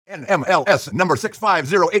NMLS number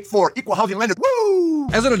 65084, equal housing lender. Woo!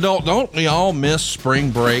 As an adult, don't we all miss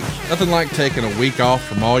spring break? Nothing like taking a week off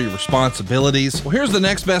from all your responsibilities. Well, here's the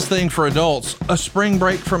next best thing for adults, a spring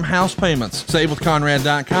break from house payments.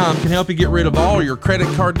 SaveWithConrad.com can help you get rid of all your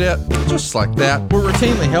credit card debt, just like that. We're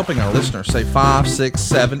routinely helping our listeners save $5, $6,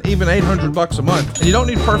 $7, even $800 a month. And you don't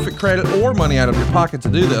need perfect credit or money out of your pocket to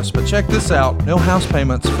do this, but check this out, no house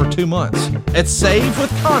payments for 2 months. At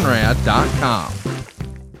SaveWithConrad.com.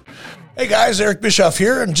 Hey guys, Eric Bischoff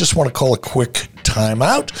here, and just want to call a quick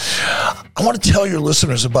timeout. I want to tell your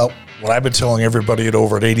listeners about what I've been telling everybody at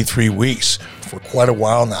over at 83 Weeks for quite a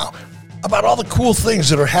while now, about all the cool things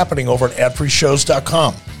that are happening over at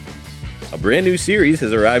adfreeshows.com. A brand new series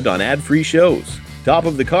has arrived on Ad Free Shows. Top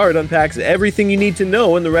of the Card unpacks everything you need to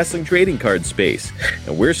know in the wrestling trading card space.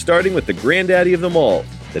 And we're starting with the granddaddy of them all,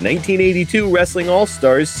 the 1982 Wrestling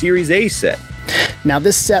All-Stars Series A set. Now,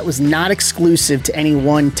 this set was not exclusive to any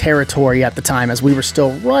one territory at the time, as we were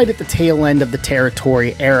still right at the tail end of the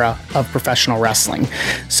territory era of professional wrestling.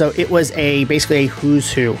 So it was basically a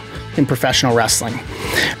who's who in professional wrestling,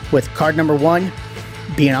 with card number 1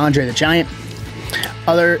 being Andre the Giant.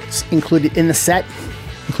 Others included in the set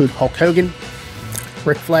include Hulk Hogan,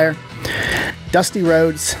 Ric Flair, Dusty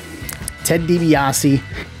Rhodes, Ted DiBiase,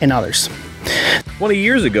 and others. 20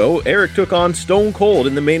 years ago, Eric took on Stone Cold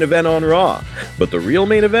in the main event on Raw, but the real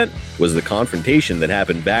main event was the confrontation that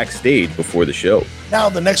happened backstage before the show. Now,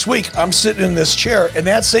 the next week, I'm sitting in this chair, and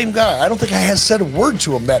that same guy, I don't think I had said a word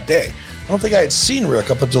to him that day. I don't think I had seen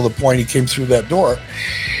Rick up until the point he came through that door.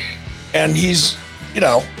 And he's,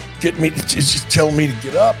 getting me, just telling me to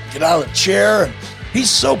get up, get out of the chair. And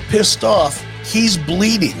he's so pissed off, he's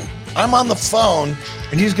bleeding. I'm on the phone,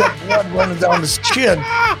 and he's got blood running down his chin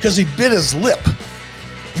because he bit his lip.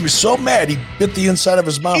 He was so mad, he bit the inside of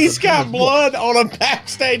his mouth. He's got blood on a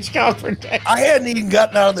backstage confrontation. I hadn't even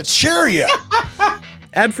gotten out of the chair yet.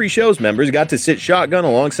 Ad Free Shows members got to sit shotgun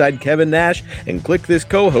alongside Kevin Nash and Click This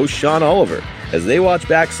co-host Sean Oliver as they watch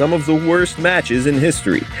back some of the worst matches in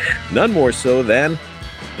history. None more so than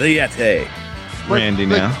the Yeti. Randy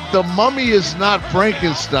now. The mummy is not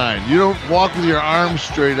Frankenstein. You don't walk with your arms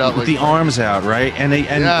straight out With like the arms out, right? And a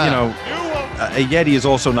Yeti is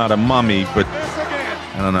also not a mummy, but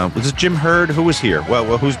I don't know. Was it Jim Hurd? Who was here?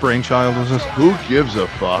 Well, whose brainchild was this? Who gives a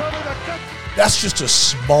fuck? That's just a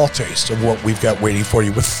small taste of what we've got waiting for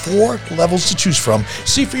you. With 4 levels to choose from,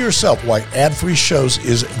 see for yourself why Ad Free Shows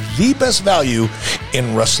is the best value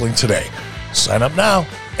in wrestling today. Sign up now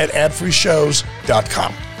at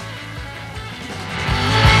adfreeshows.com.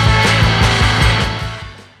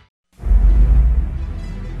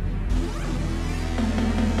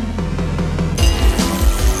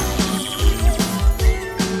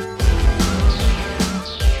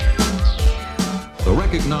 The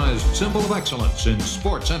recognized symbol of excellence in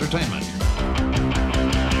sports entertainment.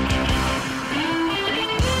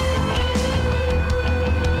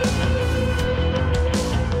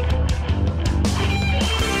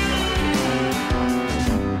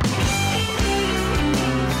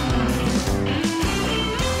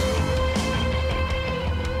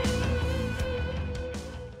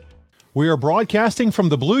 We are broadcasting from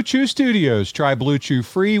the Blue Chew Studios. Try Blue Chew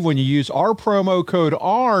free when you use our promo code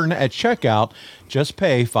ARN at checkout. Just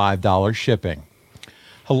pay $5 shipping.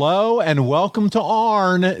 Hello and welcome to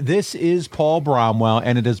ARN. This is Paul Bromwell,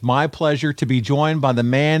 and it is my pleasure to be joined by the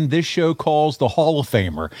man this show calls the Hall of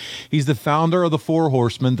Famer. He's the founder of the Four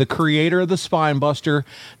Horsemen, the creator of the Spinebuster,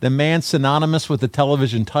 the man synonymous with the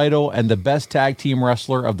television title, and the best tag team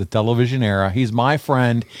wrestler of the television era. He's my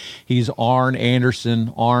friend. He's Arn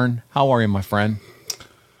Anderson. Arn, how are you, my friend?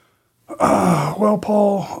 Well,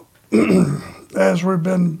 Paul, as we've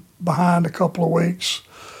been behind a couple of weeks,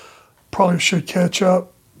 probably should catch up.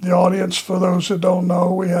 The audience, for those that don't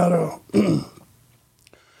know, we had a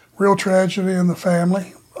real tragedy in the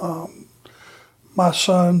family. My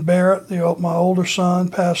son, Barrett, my older son,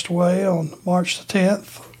 passed away on March the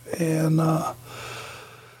 10th, and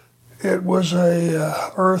it was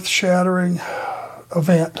a earth-shattering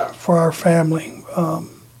event for our family.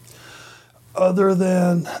 Other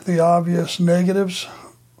than the obvious negatives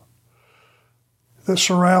that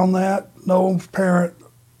surround that, no parent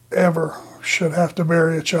ever should have to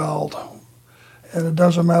bury a child, and it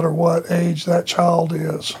doesn't matter what age that child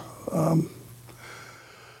is. I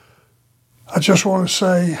just want to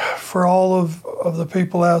say, for all of the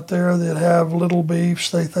people out there that have little beefs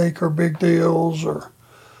they think are big deals, or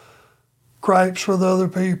gripes with other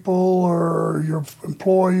people, or your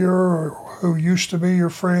employer, or who used to be your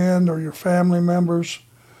friend, or your family members,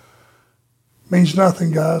 means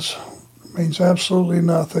nothing, guys. It means absolutely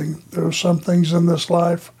nothing. There are some things in this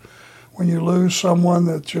life when you lose someone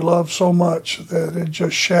that you love so much that it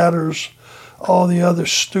just shatters all the other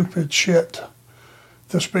stupid shit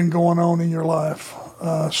that's been going on in your life.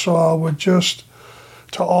 So I would just,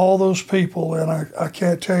 to all those people, and I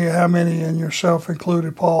can't tell you how many, and yourself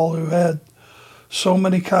included, Paul, who had so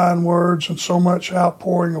many kind words and so much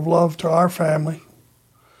outpouring of love to our family,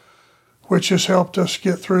 which has helped us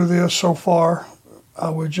get through this so far.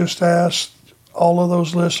 I would just ask all of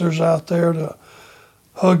those listeners out there to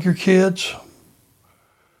hug your kids,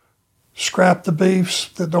 scrap the beefs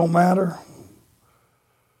that don't matter,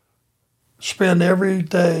 spend every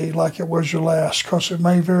day like it was your last, because it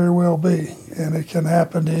may very well be, and it can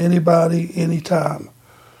happen to anybody, anytime.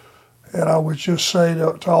 And I would just say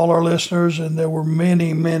to all our listeners, and there were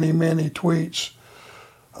many, many, many tweets,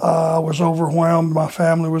 I was overwhelmed. My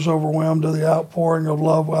family was overwhelmed to the outpouring of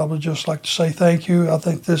love. I would just like to say thank you. I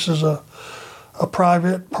think this is a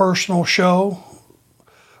private, personal show.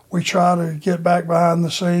 We try to get back behind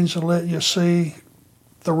the scenes and let you see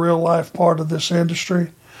the real life part of this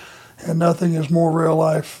industry. And nothing is more real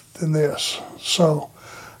life than this. So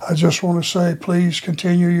I just want to say, please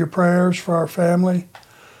continue your prayers for our family.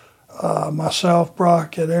 Myself,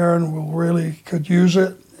 Brock, and Aaron could use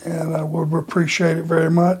it, and I would appreciate it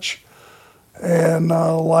very much. And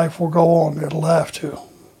life will go on. It'll have to.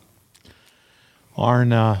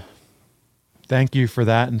 Arn, thank you for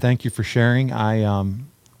that, and thank you for sharing.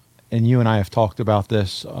 And you and I have talked about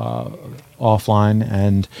this offline,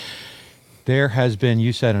 and there has been,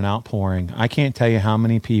 you said, an outpouring. I can't tell you how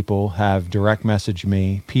many people have direct messaged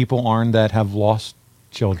me, people, Arn, that have lost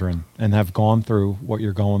children and have gone through what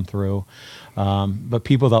you're going through, but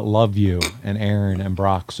people that love you and Aaron and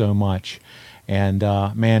Brock so much. And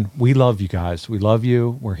man, we love you guys. We love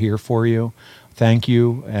you. We're here for you. Thank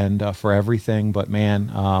you and for everything. But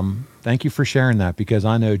man, thank you for sharing that, because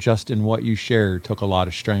I know just in what you shared took a lot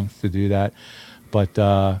of strength to do that. But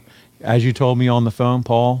as you told me on the phone,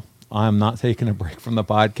 Paul, I'm not taking a break from the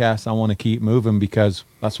podcast. I want to keep moving, because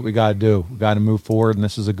that's what we got to do. We got to move forward, and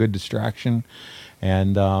this is a good distraction.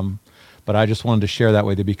 And but I just wanted to share that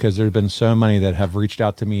with you, because there's been so many that have reached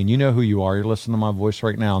out to me, and you know who you are. You're listening to my voice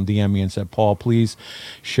right now, and DM me and said, Paul, please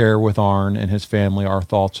share with Arn and his family our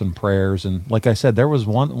thoughts and prayers. And like I said, there was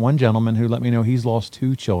one gentleman who let me know he's lost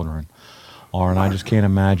 2 children. Arn, I just can't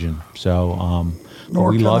imagine. So but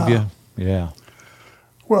we love you. Yeah.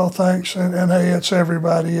 Well, thanks. And hey, it's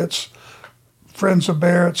everybody. It's friends of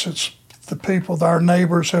Barrett's. It's the people. Our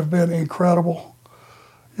neighbors have been incredible.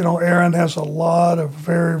 You know, Aaron has a lot of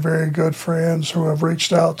very, very good friends who have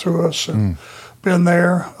reached out to us and been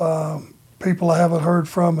there. People I haven't heard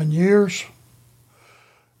from in years.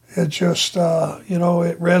 It just, you know,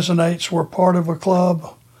 it resonates. We're part of a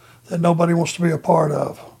club that nobody wants to be a part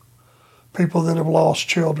of. People that have lost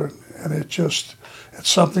children. And it's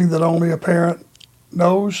something that only a parent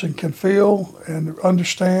knows and can feel and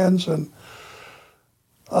understands. And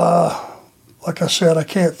like I said, I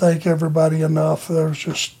can't thank everybody enough. There's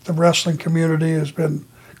just, the wrestling community has been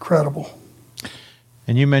incredible.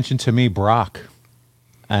 And you mentioned to me Brock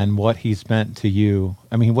and what he's meant to you.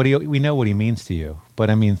 I mean, we know what he means to you,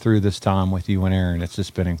 but I mean, through this time with you and Aaron, it's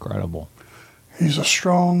just been incredible. He's a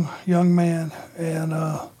strong young man, and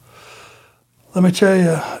let me tell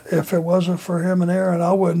you, if it wasn't for him and Aaron,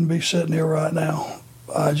 I wouldn't be sitting here right now.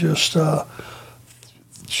 I just,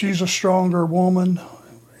 she's a stronger woman,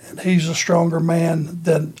 and he's a stronger man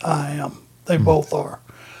than I am. They both are.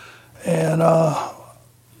 And,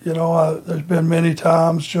 you know, there's been many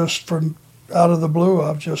times just from out of the blue,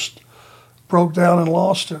 I've just broke down and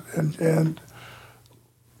lost it. And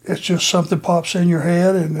it's just something pops in your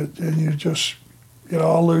head, and you just, you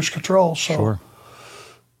know, I'll lose control. So sure.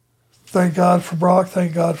 Thank God for Brock.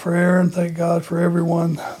 Thank God for Aaron. Thank God for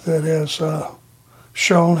everyone that has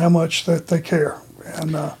shown how much that they care.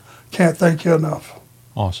 And can't thank you enough.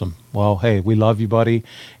 Awesome. Well, hey, we love you, buddy,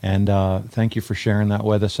 and thank you for sharing that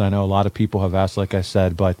with us. I know a lot of people have asked, like I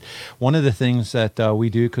said, but one of the things that we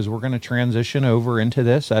do, because we're going to transition over into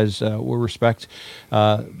this as we respect,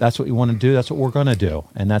 that's what you want to do, that's what we're going to do,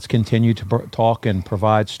 and that's continue to talk and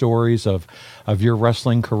provide stories of your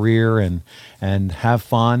wrestling career and have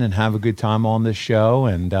fun and have a good time on this show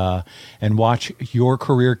and watch your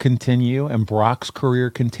career continue and Brock's career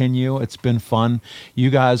continue. It's been fun. You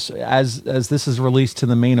guys, as this is released to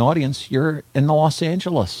the main audience, you're in Los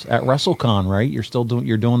Angeles at WrestleCon, right?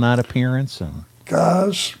 You're doing that appearance. And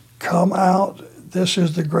guys, come out. This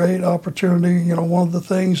is the great opportunity. You know, one of the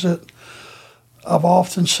things that I've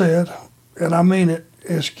often said, and I mean it,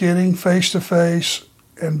 is getting face to face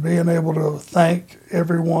and being able to thank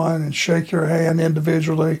everyone and shake your hand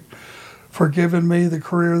individually for giving me the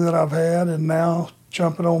career that I've had, and now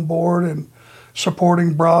jumping on board and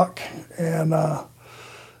supporting Brock. And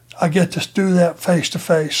I get to do that face to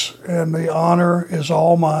face, and the honor is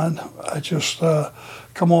all mine. I just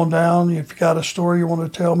come on down. If you got a story you want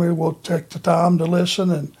to tell me, we'll take the time to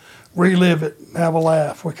listen and relive it and have a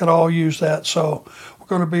laugh. We could all use that. So we're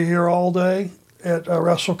going to be here all day at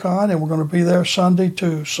WrestleCon, and we're going to be there Sunday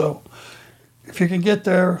too. So if you can get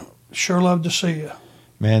there, sure love to see you.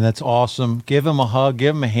 Man, that's awesome. Give him a hug,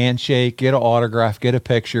 give him a handshake, get an autograph, get a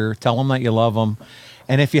picture, tell him that you love him.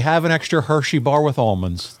 And if you have an extra Hershey bar with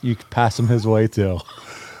almonds, you can pass him his way too.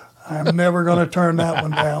 I'm never going to turn that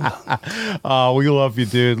one down. Oh, we love you,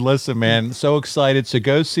 dude. Listen, man, so excited. So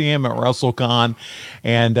go see him at WrestleCon.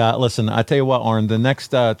 And listen, I tell you what, Arn, the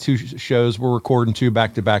next 2 shows, we're recording 2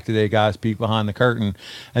 back-to-back today, guys. Peek behind the curtain.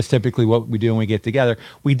 That's typically what we do when we get together.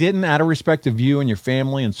 We didn't, out of respect of you and your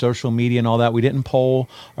family and social media and all that, we didn't poll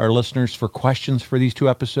our listeners for questions for these 2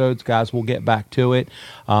 episodes. Guys, we'll get back to it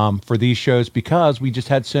for these shows because we just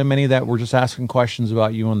had so many that were just asking questions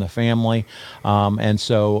about you and the family.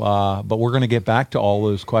 But we're going to get back to all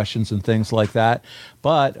those questions and things like that.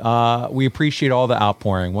 But we appreciate all the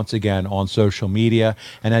outpouring, once again, on social media.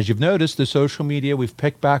 And as you've noticed, the social media, we've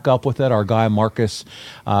picked back up with it. Our guy, Marcus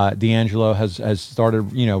D'Angelo, has started,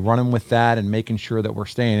 running with that and making sure that we're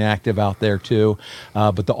staying active out there, too.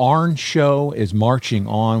 But the Arn Show is marching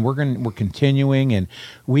on. We're continuing, and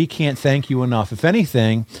we can't thank you enough. If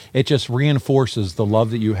anything, it just reinforces the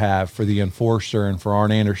love that you have for the Enforcer and for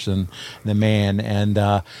Arn Anderson, the man.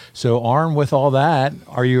 And so, Arn, with all that,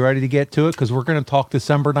 are you ready to get to it? Because we're going to talk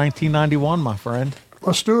December 1991, my friend.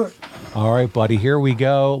 Let's do it. All right, buddy, here we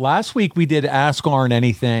go. Last week we did Ask Arn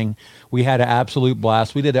Anything. We had an absolute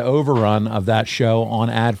blast. We did an overrun of that show on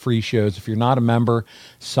ad-free shows. If you're not a member,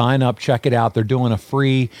 sign up, check it out. They're doing a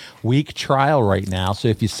free week trial right now. So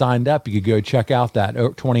if you signed up, you could go check out that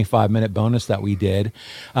 25-minute bonus that we did.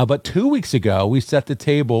 But 2 weeks ago, we set the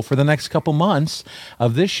table for the next couple months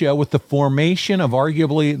of this show with the formation of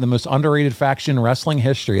arguably the most underrated faction in wrestling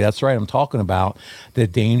history. That's right, I'm talking about the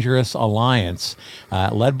Dangerous Alliance,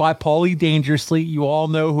 led by Paulie Dangerously. You all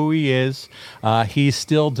know who he is. He's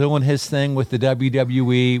still doing his thing with the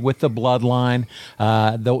WWE, with the Bloodline,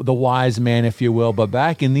 the wise man, if you will. But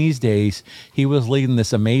back in these days, he was leading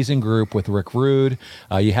this amazing group with Rick Rude.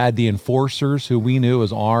 You had the Enforcers, who we knew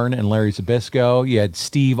as Arn and Larry Zbyszko. You had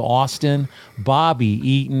Steve Austin, Bobby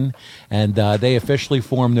Eaton, and they officially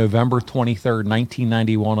formed November 23rd,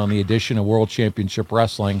 1991 on the edition of World Championship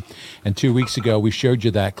Wrestling. And 2 weeks ago, we showed you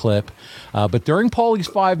that clip. But during Paulie's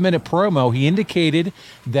 5-minute promo, he indicated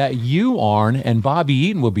that you, Arn, and Bobby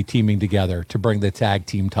Eaton will be teaming together to bring the tag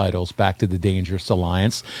team titles back to the Dangerous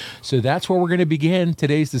Alliance. So that's where we're going to begin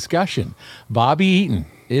today's discussion. Bobby Eaton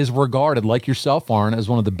is regarded, like yourself, Arn, as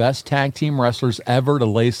one of the best tag team wrestlers ever to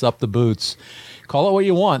lace up the boots. Call it what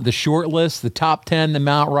you want. The short list, the top 10, the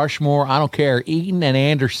Mount Rushmore, I don't care. Eaton and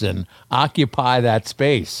Anderson occupy that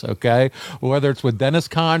space, okay? Whether it's with Dennis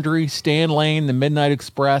Condrey, Stan Lane, the Midnight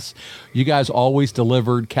Express, you guys always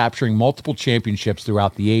delivered, capturing multiple championships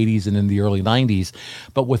throughout the 80s and in the early 90s.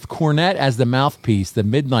 But with Cornette as the mouthpiece, the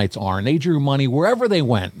Midnights and they drew money wherever they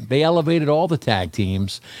went. They elevated all the tag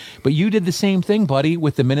teams. But you did the same thing, buddy,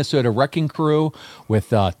 with the Minnesota Wrecking Crew, with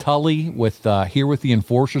Tully, with here with the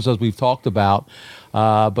Enforcers, as we've talked about.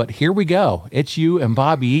 But here we go. It's you and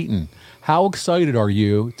Bobby Eaton. How excited are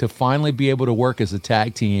you to finally be able to work as a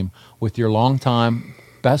tag team with your longtime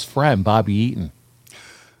best friend, Bobby Eaton?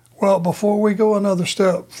 Well, before we go another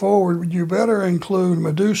step forward, you better include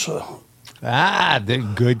Medusa.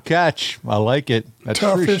 Good catch. I like it. That's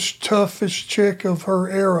toughest chick of her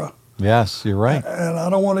era. Yes, you're right. And I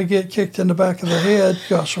don't want to get kicked in the back of the head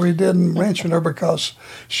because we didn't mention her, because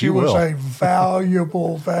she was a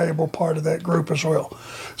valuable part of that group as well.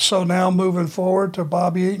 So now moving forward to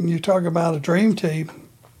Bobby Eaton, you talk about a dream team.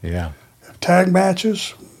 Yeah. Tag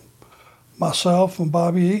matches, myself and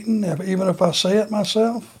Bobby Eaton, even if I say it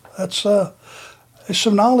myself, that's there's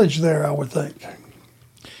some knowledge there, I would think.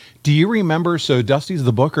 Do you remember, so Dusty's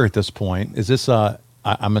the booker at this point. Is this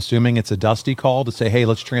I'm assuming it's a Dusty call to say, hey,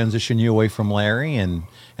 let's transition you away from Larry and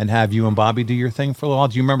have you and Bobby do your thing for a while.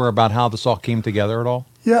 Do you remember about how this all came together at all?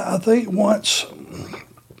 Yeah, I think once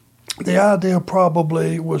the idea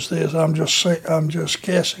probably was this. I'm just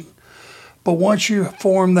guessing. But once you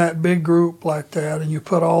form that big group like that and you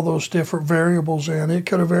put all those different variables in, it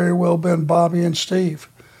could have very well been Bobby and Steve,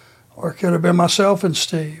 or it could have been myself and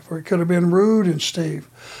Steve, or it could have been Rude and Steve.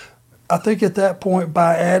 I think at that point,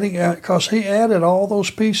 by adding, because he added all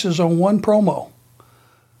those pieces on one promo,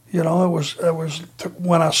 it was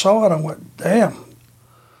when I saw it, I went, damn,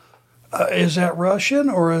 is that Russian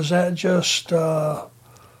or is that just,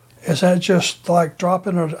 is that just like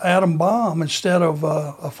dropping an atom bomb instead of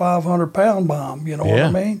a 500-pound bomb? You know what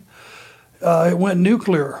I mean? It went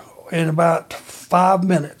nuclear in about 5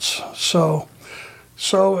 minutes. So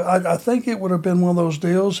I think it would have been one of those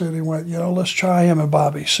deals that he went, let's try him and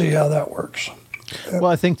Bobby, see how that works. Well,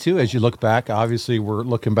 I think, too, as you look back, obviously we're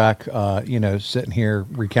looking back, sitting here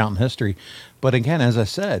recounting history. But again, as I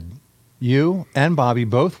said, you and Bobby,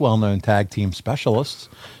 both well-known tag team specialists.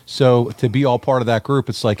 So to be all part of that group,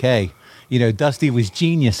 it's like, hey, Dusty was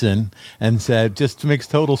geniusing and said, just makes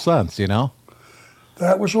total sense,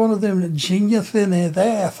 That was one of them geniusing his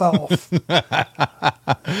ass off.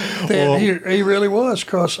 He really was,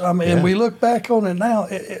 because, and we look back on it now,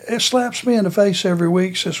 it slaps me in the face every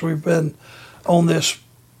week since we've been on this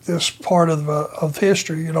part of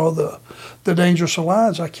history, the Dangerous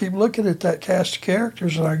Alliance. I keep looking at that cast of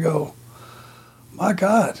characters and I go, my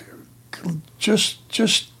God,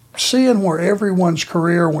 just seeing where everyone's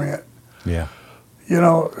career went. Yeah.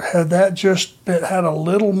 Had that just had a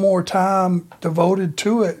little more time devoted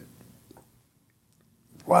to it,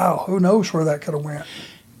 wow, who knows where that could have went.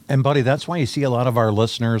 And, buddy, that's why you see a lot of our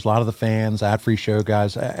listeners, a lot of the fans, ad-free show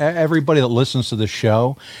guys, everybody that listens to the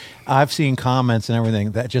show, I've seen comments and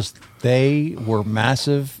everything that just they were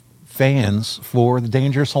massive fans for the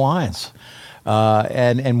Dangerous Alliance.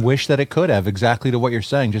 And wish that it could have, exactly to what you're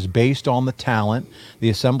saying, just based on the talent, the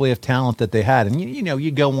assembly of talent that they had. And,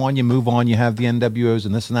 you go on, you move on, you have the NWOs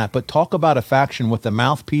and this and that. But talk about a faction with the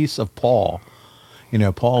mouthpiece of Paul,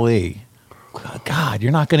 Paul E. God,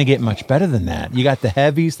 you're not going to get much better than that. You got the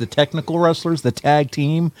heavies, the technical wrestlers, the tag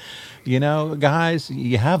team, guys,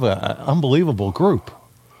 you have an unbelievable group.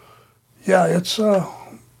 Yeah, it's, you're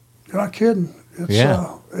not kidding.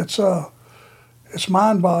 It's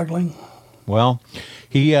mind-boggling. Well,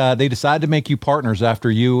 they decided to make you partners after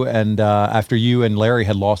you and Larry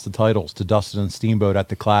had lost the titles to Dustin and Steamboat at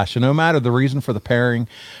the Clash. And no matter the reason for the pairing,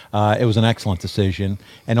 it was an excellent decision.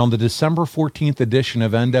 And on the December 14th edition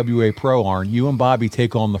of NWA Pro Arn, you and Bobby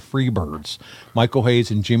take on the Freebirds, Michael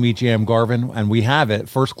Hayes and Jimmy Jam Garvin. And we have it.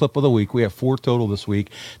 First clip of the week. We have 4 total this week.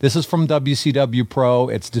 This is from WCW Pro.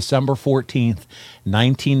 It's December 14th,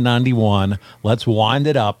 1991. Let's wind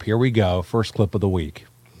it up. Here we go. First clip of the week.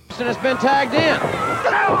 Has been tagged in.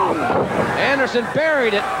 Anderson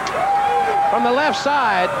buried it from the left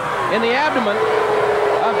side in the abdomen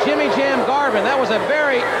of Jimmy Jam Garvin. That was a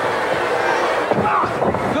very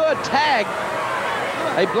good tag,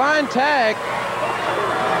 a blind tag,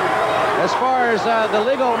 as far as the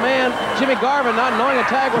legal man, Jimmy Garvin, not knowing a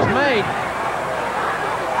tag was made.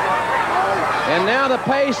 And now the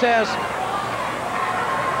pace has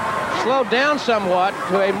slowed down somewhat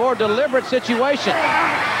to a more deliberate situation.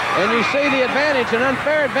 And you see the advantage, an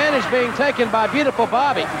unfair advantage being taken by Beautiful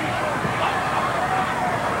Bobby.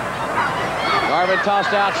 Garvin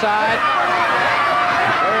tossed outside.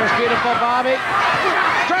 There's Beautiful Bobby.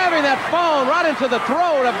 Driving that phone right into the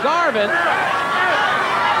throat of Garvin.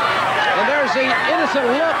 And there's the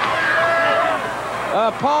innocent look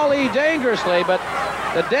of Paul E. Dangerously, but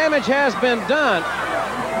the damage has been done.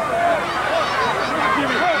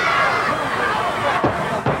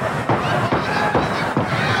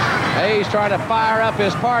 Hayes trying to fire up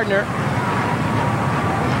his partner.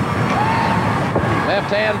 Left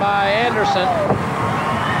hand by Anderson.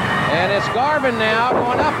 And it's Garvin now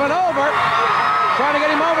going up and over. Trying to get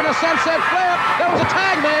him over the sunset flip. There was a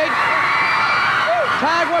tag made.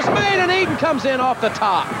 Tag was made and Eaton comes in off the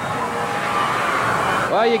top.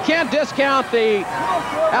 Well, you can't discount the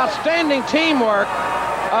outstanding teamwork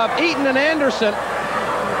of Eaton and Anderson.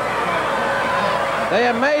 They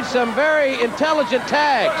have made some very intelligent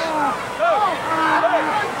tags.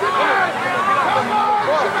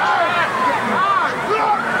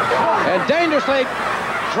 And dangerously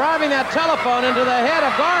driving that telephone into the head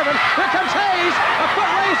of Garvin. Here comes Hayes. A foot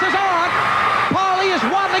race is on. Paulie is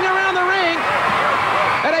waddling around the ring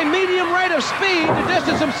at a medium rate of speed to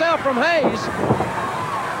distance himself from Hayes.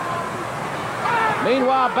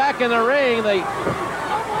 Meanwhile, back in the ring, the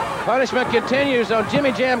punishment continues on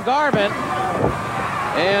Jimmy Jam Garvin.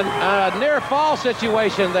 And a near fall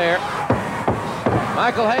situation there.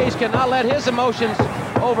 Michael Hayes cannot let his emotions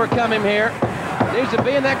overcome him here. Needs to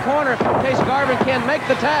be in that corner in case Garvin can make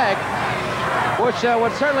the tag, which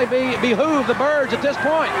would certainly behoove the Birds at this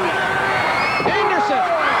point. Anderson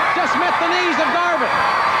just met the knees of Garvin.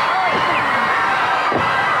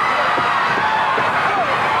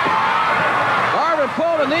 Garvin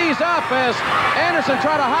pulled the knees up as Anderson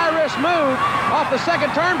tried a high-risk move off the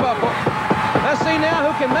second turnbuckle. Let's see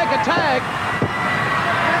now who can make a tag.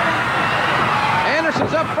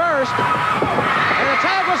 Anderson's up first. And the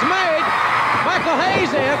tag was made. Michael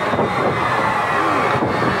Hayes in.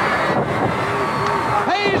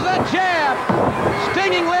 Hayes, that jab.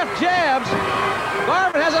 Stinging left jabs.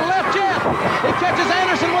 Garvin hasn't left yet. He catches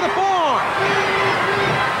Anderson with a forearm.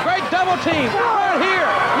 Great double team right here.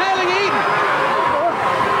 Nailing Eaton.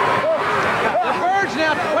 The Birds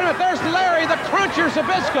now. Wait a minute. There's Larry, the cruncher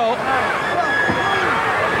Zbyszko.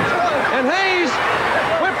 And Hayes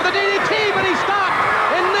went for the DDT, but he stopped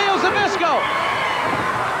and nails Zbyszko.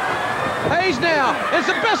 Hayes now, and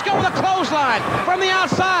Zbyszko with a clothesline from the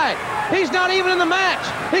outside. He's not even in the match.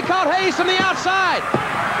 He caught Hayes from the outside.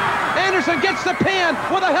 Anderson gets the pin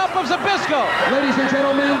with the help of Zbyszko. Ladies and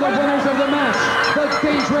gentlemen, the winners of the match, the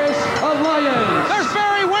Dangerous Alliance. There's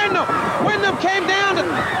Barry Windham. Windham came down to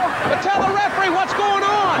tell the referee what's going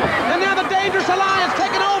on. And now the Dangerous Alliance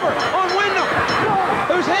taking over on Windham,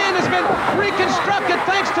 whose hand has been reconstructed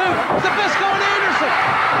thanks to Zbyszko and Anderson.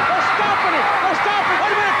 They're stopping it. They're stopping.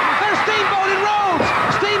 Wait a minute. There's Steamboat and Rhodes.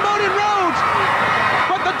 Steamboat and Rhodes.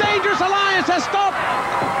 But the Dangerous Alliance has stopped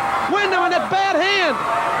Windham in that bad hand.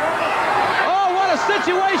 Oh, what a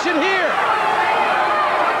situation here.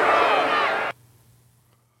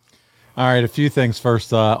 All right, a few things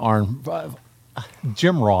first, Arn.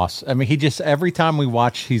 Jim Ross. I mean, he just, every time we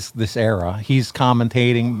watch this era, he's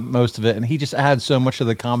commentating most of it, and he just adds so much of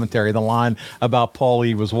the commentary. The line about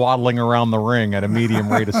Paulie was waddling around the ring at a medium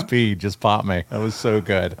rate of speed just popped me. That was so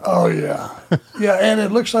good. Oh, yeah. Yeah, and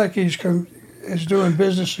it looks like he's doing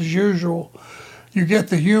business as usual. You get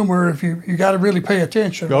the humor if you got to really pay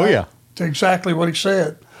attention. Oh, right, yeah. To exactly what he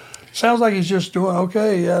said. Sounds like he's just doing,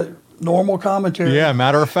 okay, normal commentary. Yeah,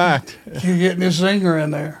 matter of fact. You're getting his zinger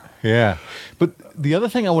in there. Yeah. But the other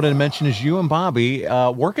thing I wanted to mention is you and Bobby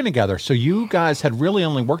working together. So you guys had really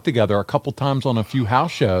only worked together a couple times on a few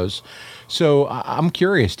house shows. So I'm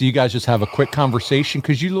curious, do you guys just have a quick conversation?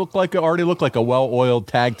 Because you already look like a well-oiled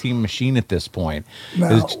tag team machine at this point.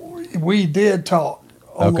 Now, we did talk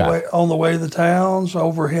on the way to the towns,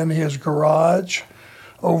 over in his garage,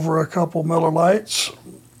 over a couple Miller Lights,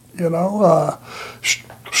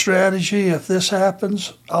 strategy. If this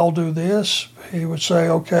happens, I'll do this. He would say,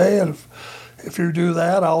 okay, and if you do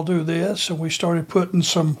that, I'll do this. And we started putting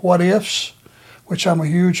some what ifs, which I'm a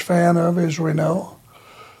huge fan of, as we know.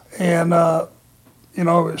 And,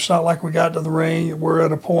 it's not like we got to the ring. We're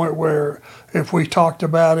at a point where if we talked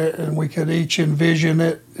about it and we could each envision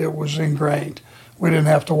it, it was ingrained. We didn't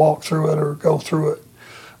have to walk through it or go through it.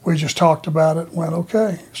 We just talked about it and went,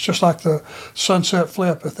 okay. It's just like the sunset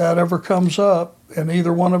flip. If that ever comes up and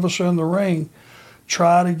either one of us are in the ring,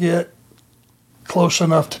 try to get close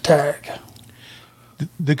enough to tag.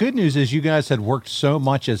 The good news is you guys had worked so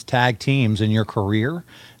much as tag teams in your career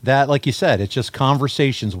that, like you said, it's just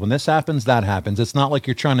conversations. When this happens, that happens. It's not like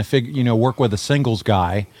you're trying to work with a singles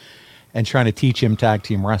guy and trying to teach him tag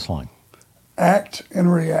team wrestling. Act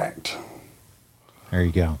and react. There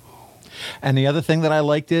you go. And the other thing that I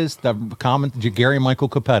liked is the comment, Gary Michael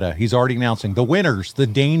Capetta. He's already announcing the winners, the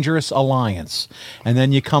Dangerous Alliance. And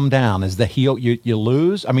then you come down as the heel. You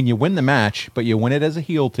lose. I mean, you win the match, but you win it as a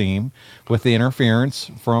heel team with the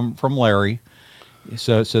interference from Larry.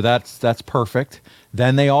 So that's perfect.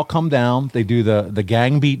 Then they all come down. They do the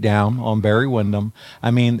gang beat down on Barry Windham.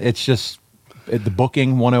 I mean, it's just the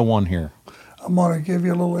booking 101 here. I'm going to give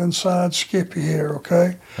you a little inside Skippy here,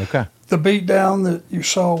 okay? Okay. The beatdown that you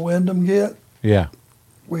saw Windham get, yeah,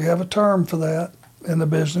 we have a term for that in the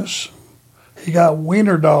business. He got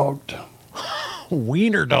wiener dogged.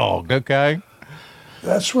 Wiener dogged, okay.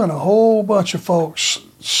 That's when a whole bunch of folks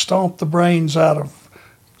stomped the brains out of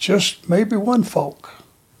just maybe one folk.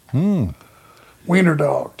 Wiener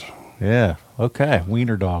dogged. Yeah, okay,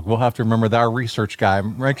 wiener dog. We'll have to remember that. Our research guy,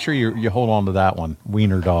 make sure you hold on to that one,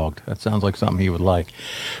 wiener dogged. That sounds like something he would like.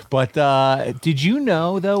 But did you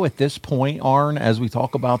know, though, at this point, Arn, as we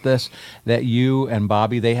talk about this, that you and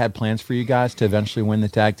Bobby, they had plans for you guys to eventually win the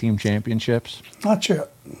tag team championships? Not yet.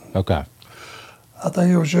 Okay. I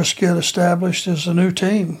think it was just get established as a new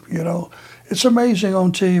team. It's amazing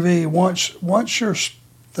on TV once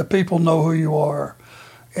the people know who you are.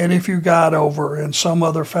 And if you got over in some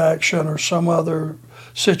other faction or some other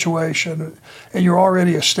situation and you're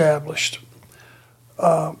already established,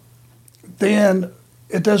 then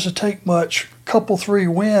it doesn't take much, couple 3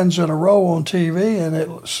 wins in a row on TV, and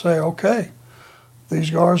it'll say, okay, these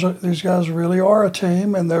guys really are a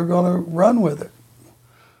team and they're going to run with it.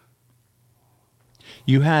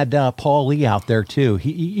 You had Paul Lee out there, too.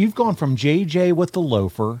 You've gone from JJ with the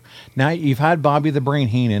loafer. Now you've had Bobby the Brain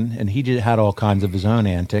Heenan, and he had all kinds of his own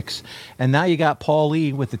antics. And now you got Paul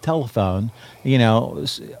Lee with the telephone.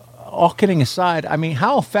 All kidding aside, I mean,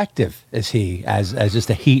 how effective is he as just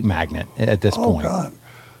a heat magnet at this point? Oh, God.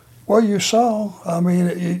 Well, you saw. I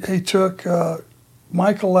mean, he took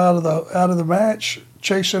Michael out of the match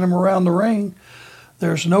chasing him around the ring,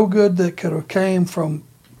 there's no good that could have came from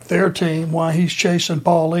their team while he's chasing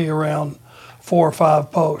Paul Lee around 4 or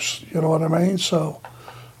 5 posts. You know what I mean? So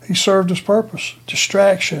he served his purpose.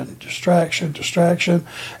 Distraction.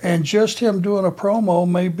 And just him doing a promo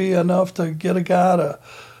may be enough to get a guy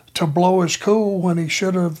to blow his cool when he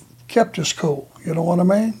should have kept his cool. You know what I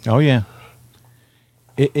mean? Oh, yeah.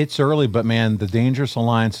 It's early, but, man, the Dangerous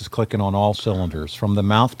Alliance is clicking on all cylinders, from the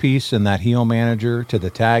mouthpiece and that heel manager to the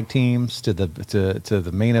tag teams to the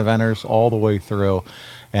main eventers all the way through.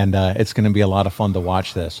 And it's going to be a lot of fun to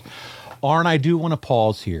watch this. Arn, I do want to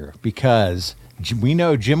pause here because we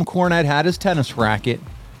know Jim Cornette had his tennis racket.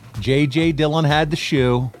 J.J. Dillon had the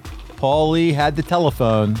shoe. Paul Lee had the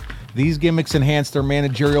telephone. These gimmicks enhanced their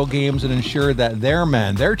managerial games and ensured that their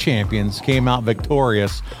men, their champions, came out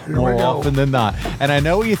victorious more often than not. And I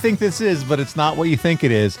know what you think this is, but it's not what you think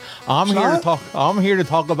it is. I'm here to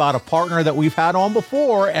talk about a partner that we've had on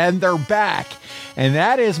before, and they're back. And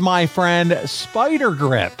that is my friend Spider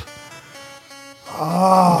Grip.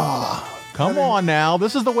 Come on now.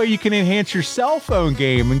 This is the way you can enhance your cell phone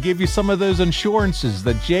game and give you some of those insurances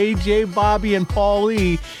that JJ, Bobby, and Paul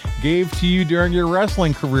Lee gave to you during your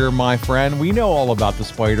wrestling career, my friend. We know all about the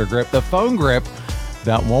Spider Grip, the phone grip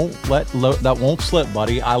that won't slip,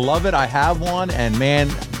 buddy. I love it. I have one, and man,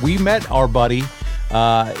 we met our buddy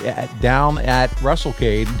down at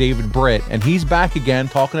WrestleCade, David Britt, and he's back again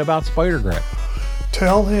talking about Spider Grip.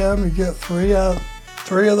 Tell him you get three of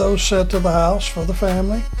those sent to the house for the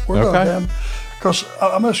family. We're going to them because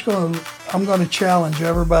I'm going to challenge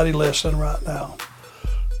everybody listening right now.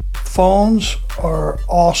 Phones are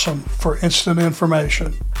awesome for instant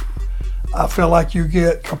information. I feel like you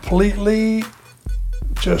get completely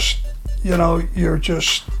you're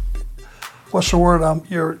just, what's the word?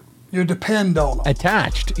 You depend on them.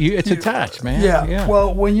 Attached. It's attached, man. Yeah.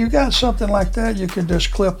 Well, when you got something like that, you can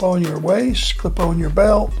just clip on your waist, clip on your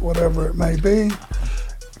belt, whatever it may be.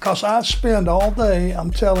 Because I spend all day, I'm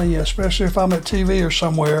telling you, especially if I'm at TV or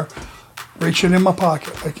somewhere, reaching in my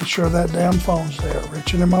pocket, making sure that damn phone's there,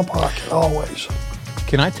 reaching in my pocket, always.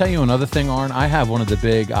 Can I tell you another thing, Arn? I have one of the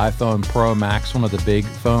big iPhone Pro Max, one of the big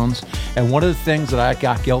phones, and one of the things that I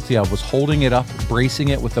got guilty of was holding it up, bracing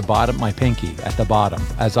it with my pinky at the bottom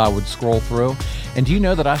as I would scroll through. And do you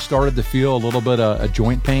know that I started to feel a little bit of a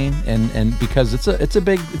joint pain, and because it's a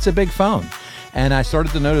big phone, and I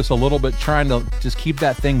started to notice a little bit trying to just keep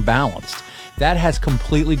that thing balanced. That has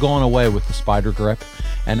completely gone away with the Spider Grip,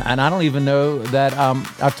 and I don't even know that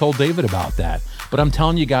I've told David about that. But I'm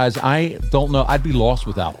telling you guys, I don't know. I'd be lost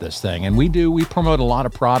without this thing. And we promote a lot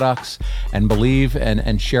of products and believe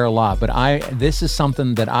and share a lot. But this is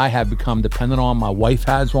something that I have become dependent on. My wife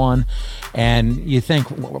has one. And you think,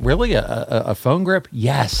 really, a phone grip?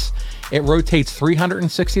 Yes. It rotates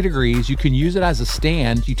 360 degrees. You can use it as a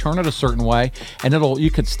stand. You turn it a certain way, and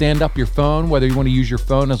you could stand up your phone, whether you want to use your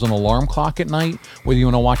phone as an alarm clock at night, whether you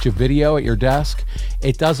want to watch a video at your desk.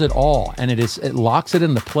 It does it all, and it locks it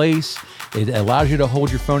into place. It allows you to hold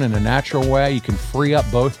your phone in a natural way. You can free up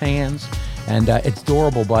both hands, and it's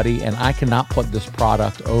durable, buddy, and I cannot put this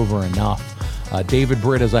product over enough. David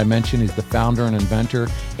Britt, as I mentioned, is the founder and inventor,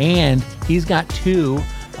 and he's got two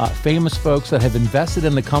famous folks that have invested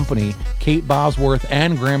in the company, Kate Bosworth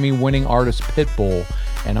and Grammy-winning artist Pitbull.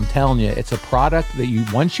 And I'm telling you, it's a product that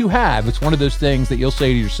once you have, it's one of those things that you'll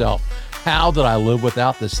say to yourself, how did I live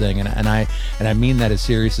without this thing? And I mean that as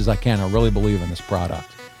serious as I can. I really believe in this product.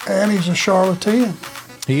 And he's a charlatan.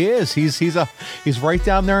 He is. He's right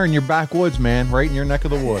down there in your backwoods, man, right in your neck of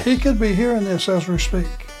the woods. He could be hearing this as we speak.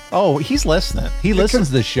 Oh, he's listening. He listens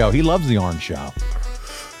to this show. He loves the Arn Show.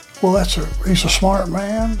 Well, he's a smart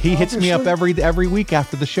man. He hits me up every week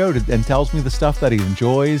after the show and tells me the stuff that he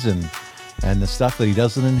enjoys and the stuff that he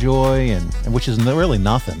doesn't enjoy, and which is really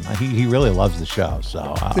nothing. He really loves the show,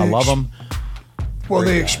 so I love him. Well,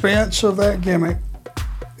 the expense of that gimmick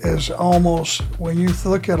is almost, when you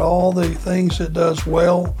look at all the things it does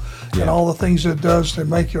well and all the things it does to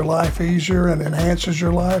make your life easier and enhances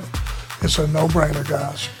your life, it's a no-brainer,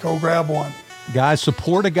 guys. Go grab one. Guys,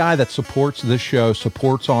 support a guy that supports this show,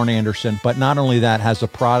 supports Arn Anderson, but not only that, has a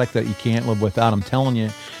product that you can't live without. I'm telling you,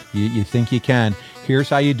 you think you can. Here's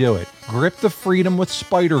how you do it. Grip the freedom with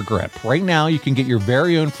Spider Grip. Right now, you can get your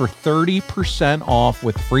very own for 30% off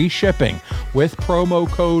with free shipping with promo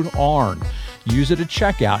code ARN. Use it at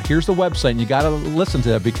checkout. Here's the website, and you got to listen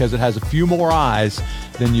to it because it has a few more I's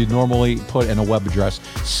than you'd normally put in a web address.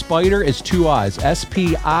 Spider is 2 I's,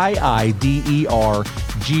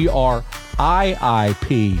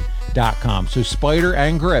 SPIIDERGRIIP.com. So Spider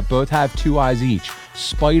and Grip both have 2 I's each.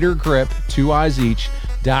 Spider Grip, 2 I's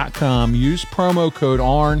each.com. Use promo code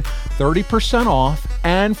ARN, 30% off.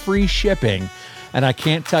 and free shipping. And I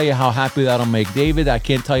can't tell you how happy that'll make David. I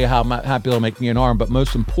can't tell you how happy it'll make me and Arm, but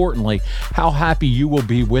most importantly, how happy you will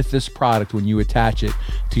be with this product when you attach it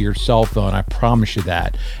to your cell phone. I promise you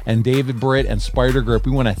that. And David Britt and Spider Grip,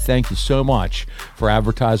 we want to thank you so much for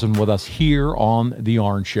advertising with us here on The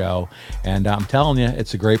Arn Show. And I'm telling you,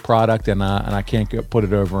 it's a great product, and I can't put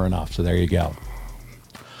it over enough. So there you go.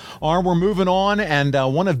 Arm, we're moving on, and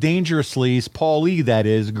one of Dangerously's, Paulie, that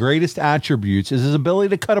is, greatest attributes is his ability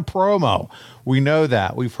to cut a promo. We know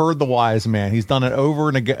that. We've heard the wise man. He's done it over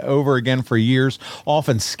and over again for years,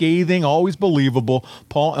 often scathing, always believable.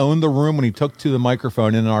 Paul owned the room when he took to the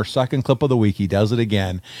microphone, and in our second clip of the week, he does it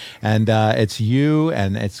again. And it's you,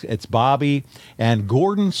 and it's Bobby, and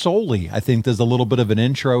Gordon Soley, I think, does a little bit of an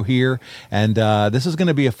intro here. And this is going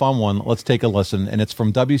to be a fun one. Let's take a listen. And it's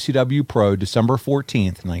from WCW Pro, December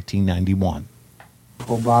 14th, 1991.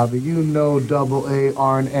 Well, Bobby, you know Double A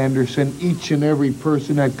Arn Anderson. Each and every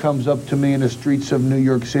person that comes up to me in the streets of New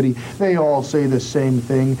York City, they all say the same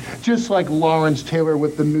thing. Just like Lawrence Taylor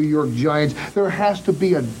with the New York Giants, there has to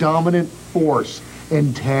be a dominant force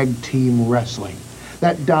in tag team wrestling.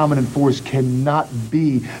 That dominant force cannot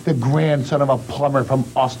be the grandson of a plumber from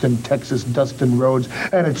Austin, Texas, Dustin Rhodes,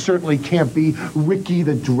 and it certainly can't be Ricky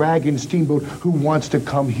the Dragon Steamboat who wants to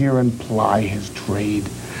come here and ply his trade.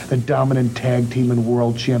 The dominant tag team in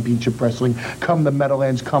World Championship Wrestling come the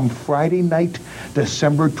Meadowlands come Friday night,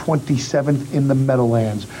 December 27th in the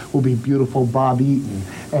Meadowlands will be beautiful Bob Eaton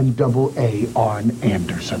and Double A Arn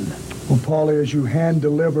Anderson. Well, Paulie, as you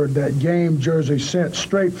hand-delivered that game jersey sent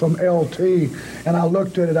straight from LT, and I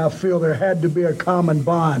looked at it, I feel there had to be a common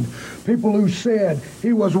bond. People who said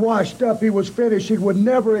he was washed up, he was finished, he would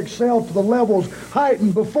never excel to the levels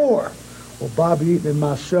heightened before. Well, Bobby Eaton and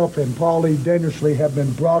myself and Paulie Dangerously have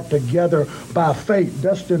been brought together by fate.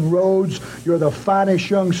 Dustin Rhodes, you're the finest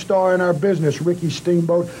young star in our business. Ricky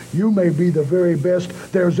Steamboat, you may be the very best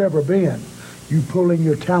there's ever been. You pulling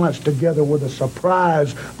your talents together with a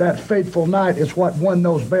surprise that fateful night is what won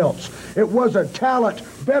those belts. It was a talent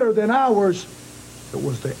better than ours. It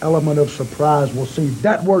was the element of surprise. Well, see,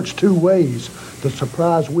 that works two ways. The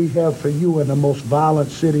surprise we have for you in the most violent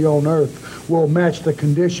city on earth will match the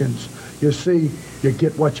conditions. You see, you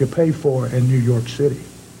get what you pay for in New York City.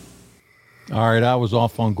 All right, I was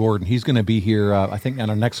off on Gordon. He's going to be here, I think,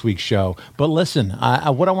 on our next week's show. But listen,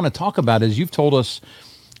 what I want to talk about is you've told us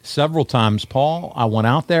several times, Paul, I went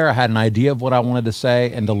out there, I had an idea of what I wanted to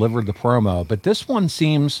say and delivered the promo. But this one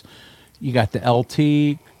seems, you got the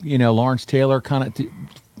LT, Lawrence Taylor kind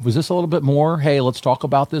of, was this a little bit more, hey, let's talk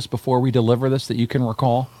about this before we deliver this that you can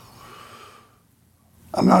recall?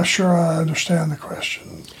 I'm not sure I understand the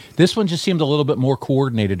question. This one just seemed a little bit more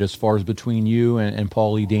coordinated as far as between you and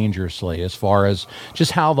Paulie Dangerously, as far as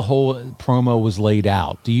just how the whole promo was laid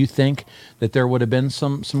out. Do you think that there would have been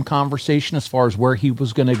some conversation as far as where he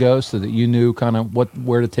was going to go so that you knew kind of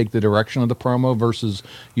where to take the direction of the promo versus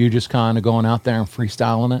you just kind of going out there and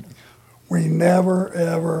freestyling it? We never,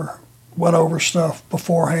 ever went over stuff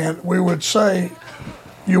beforehand. We would say,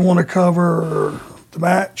 you want to cover the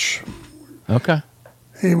match? Okay.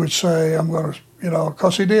 He would say, I'm going to,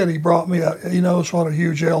 because he did. He brought me he knows what a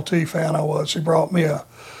huge LT fan I was. He brought me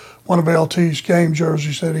one of LT's game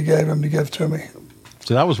jerseys that he gave him to give to me.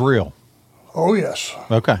 So that was real? Oh, yes.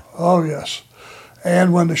 Okay. Oh, yes.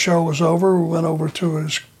 And when the show was over, we went over to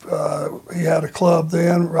his, he had a club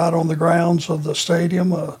then right on the grounds of the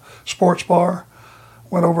stadium, a sports bar.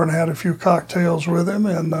 Went over and had a few cocktails with him,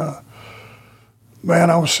 and man,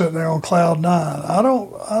 I was sitting there on cloud nine. I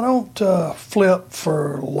don't flip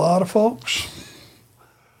for a lot of folks.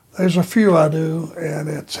 There's a few I do,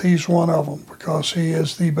 and he's one of them because he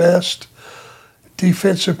is the best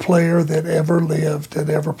defensive player that ever lived, that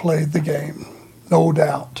ever played the game, no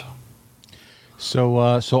doubt. So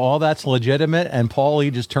all that's legitimate, and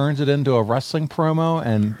Paulie just turns it into a wrestling promo,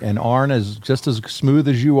 and Arn is just as smooth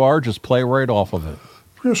as you are, just play right off of it.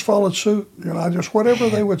 Just followed suit, just whatever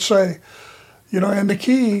they would say. And the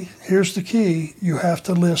key, here's the key, you have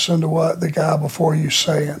to listen to what the guy before you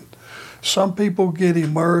saying. Some people get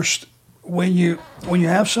immersed when you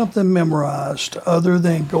have something memorized other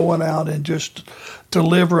than going out and just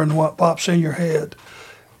delivering what pops in your head.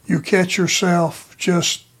 You catch yourself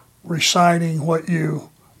just reciting what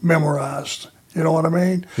you memorized. You know what I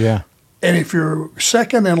mean? Yeah. And if you're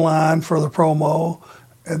second in line for the promo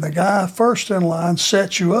and the guy first in line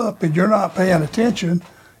sets you up and you're not paying attention,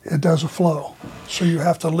 it doesn't flow. So you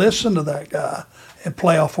have to listen to that guy and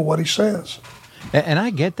play off of what he says. And I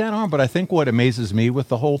get that, Arn, but I think what amazes me with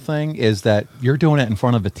the whole thing is that you're doing it in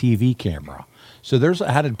front of a TV camera. So there's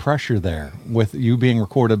added pressure there with you being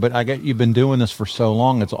recorded. But I get you've been doing this for so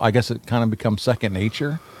long. I guess it kind of becomes second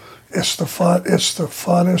nature. It's the fun. It's the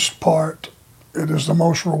funnest part. It is the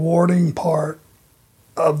most rewarding part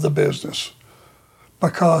of the business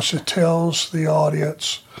because it tells the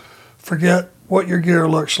audience, forget what your gear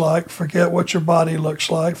looks like, forget what your body looks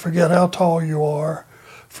like, forget how tall you are,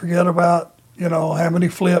 forget about how many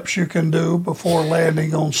flips you can do before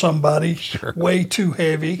landing on somebody way too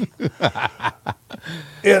heavy.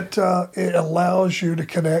 It allows you to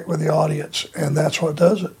connect with the audience, and that's what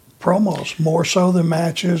does it. Promos, more so than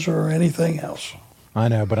matches or anything else. I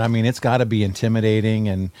know, but I mean, it's got to be intimidating,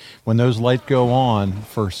 and when those lights go on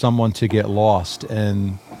for someone to get lost,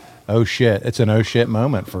 and oh shit, it's an oh shit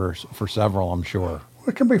moment for several, I'm sure.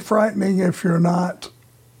 It can be frightening if you're not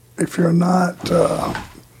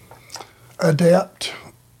adept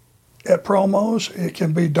at promos. It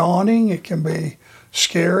can be daunting, it can be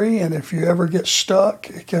scary, and if you ever get stuck,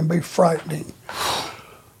 it can be frightening.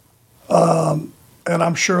 And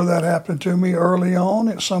I'm sure that happened to me early on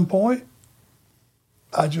at some point.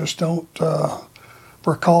 I just don't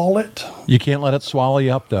recall it. You can't let it swallow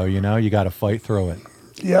you up, though. You got to fight through it.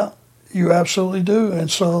 Yeah, you absolutely do.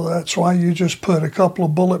 And so that's why you just put a couple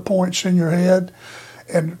of bullet points in your head.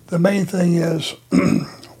 And the main thing is,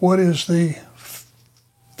 what is the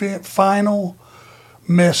final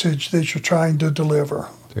message that you're trying to deliver?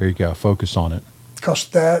 There you go. Focus on it. Because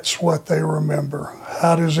that's what they remember.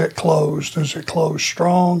 How does it close? Does it close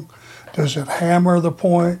strong? Does it hammer the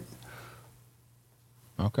point?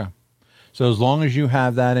 Okay. So as long as you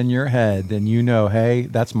have that in your head, then hey,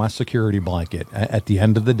 that's my security blanket at the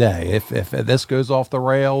end of the day. If this goes off the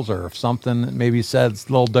rails or if something maybe says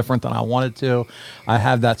a little different than I wanted to, I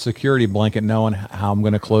have that security blanket knowing how I'm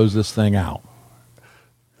going to close this thing out.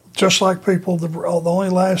 Just like people,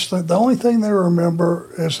 the only thing they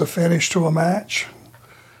remember is the finish to a match.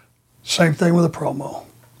 Same thing with a promo.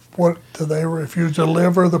 If you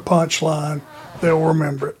deliver the punchline, they'll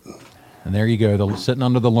remember it. And there you go, sitting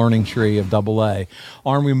under the learning tree of AA.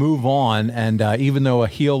 Arn, we move on, and even though a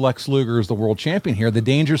heel Lex Luger is the world champion here, the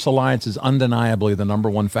Dangerous Alliance is undeniably the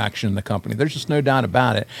number one faction in the company. There's just no doubt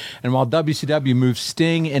about it. And while WCW moves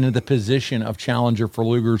Sting into the position of challenger for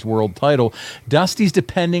Luger's world title, Dusty's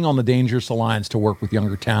depending on the Dangerous Alliance to work with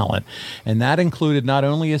younger talent. And that included not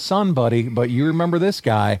only his son, buddy, but you remember this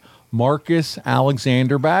guy, Marcus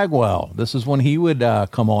Alexander Bagwell. This is when he would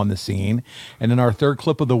come on the scene. And in our third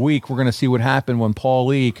clip of the week, we're going to see what happened when Paul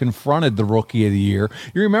Lee confronted the Rookie of the Year.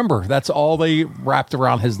 You remember, that's all they wrapped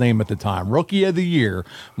around his name at the time. Rookie of the Year,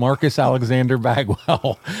 Marcus Alexander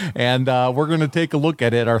Bagwell. And we're going to take a look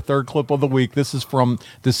at it, our third clip of the week. This is from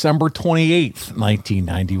December 28th,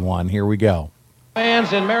 1991. Here we go.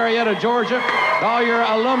 Fans in Marietta, Georgia, all your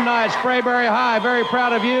alumni at Sprayberry High, very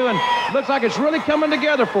proud of you, and looks like it's really coming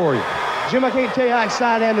together for you. Jim, I can't tell you how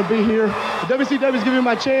excited I am to be here. The WCW's giving me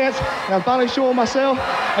my chance, and I'm finally showing myself.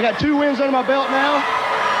 I got 2 wins under my belt now.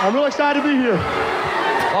 I'm real excited to be here.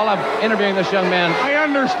 While I'm interviewing this young man, I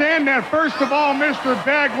understand that. First of all, Mr.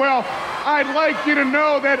 Bagwell, I'd like you to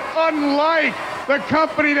know that unlike the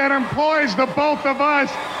company that employs the both of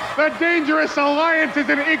us, the Dangerous Alliance is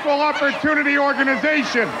an equal opportunity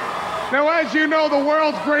organization. Now, as you know, the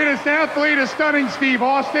world's greatest athlete is Stunning Steve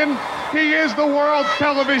Austin. He is the world's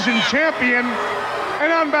television champion.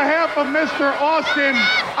 And on behalf of Mr. Austin,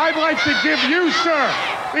 I'd like to give you, sir,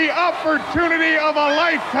 the opportunity of a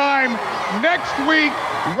lifetime next week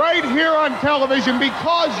right here on television.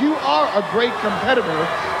 Because you are a great competitor,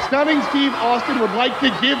 Stunning Steve Austin would like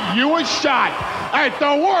to give you a shot at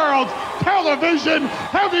the World's Television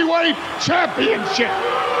Heavyweight Championship.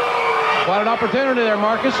 What an opportunity there,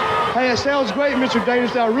 Marcus. Hey, it sounds great, Mr.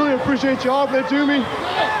 Dangerous. I really appreciate you offering it to me.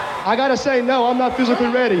 I got to say, no, I'm not physically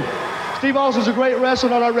ready. Steve Austin's a great wrestler,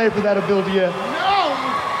 and I'm not ready for that ability yet.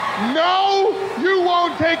 No, you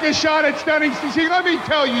won't take a shot at Stunning Steve. See, let me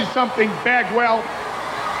tell you something, Bagwell.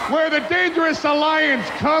 Where the Dangerous Alliance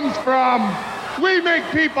comes from, we make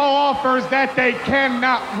people offers that they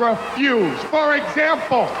cannot refuse. For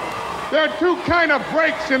example, there are 2 kind of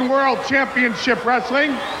breaks in World Championship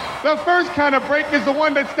Wrestling. The first kind of break is the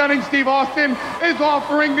one that Stunning Steve Austin is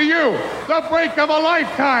offering to you. The break of a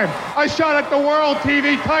lifetime. A shot at the World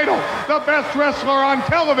TV title. The best wrestler on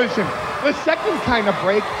television. The second kind of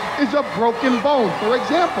break is a broken bone. For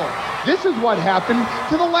example, this is what happened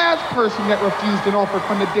to the last person that refused an offer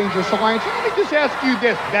from the Dangerous Alliance. Let me just ask you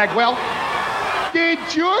this, Bagwell. Did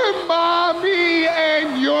your mommy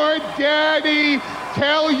and your daddy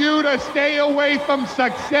tell you to stay away from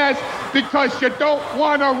success because you don't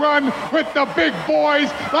want to run with the big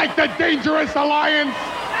boys like the Dangerous Alliance?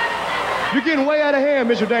 You're getting way out of hand,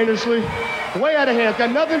 Mr. Dangerously. way out of hand. It's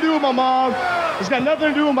got nothing to do with my mom. It's got nothing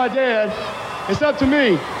to do with my dad. It's up to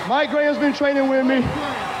me. Mike Graham's been training with me.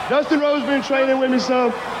 Dustin Rose been training with me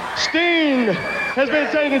some. Sting has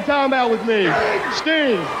been taking time out with me.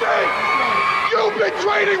 Sting. You've been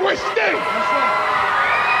training with Sting.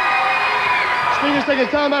 Sting is taking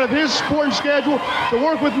time out of his sporting schedule to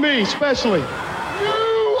work with me, especially.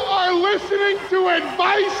 You are listening to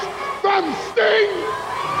advice from Sting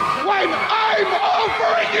when I'm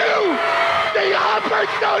offering you the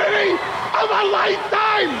opportunity of a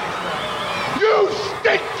lifetime. You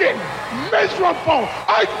stinking, miserable,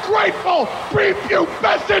 ungrateful,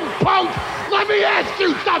 prepubescent punk. Let me ask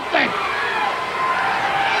you something.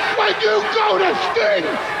 When you go to Sting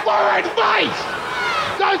for advice,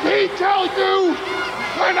 does he tell you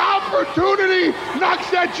when opportunity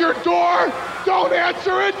knocks at your door, don't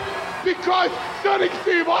answer it? Because Stunning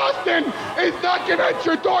Steve Austin is knocking at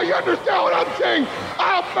your door. You understand what I'm saying?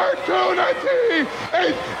 Opportunity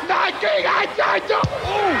is knocking at your door.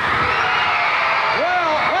 Ooh.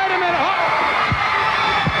 Well, wait a minute.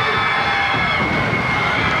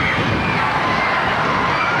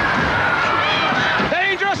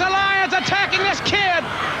 Dangerous Alliance attacking this kid.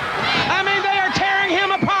 I mean, they are tearing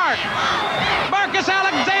him apart. Marcus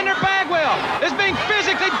Alexander Bagwell is being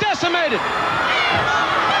physically decimated.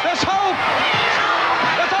 This whole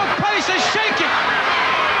place is shaking.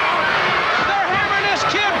 They're hammering this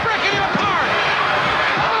kid, breaking him apart.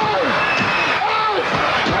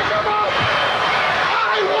 Pick him up!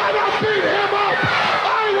 I want to beat him up!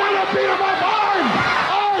 I want to beat him up! Arn!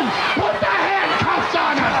 Put the handcuffs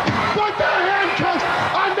on him! Put the handcuffs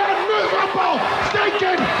on that miserable,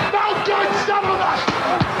 stinking, no good son of a...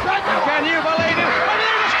 Can you believe it? Oh,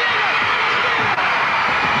 there's a Stinger!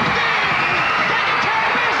 Taking care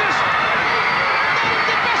of business! Nails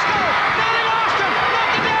Zbyszko! Nailing Austin!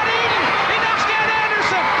 Knocking down Eden! He knocks down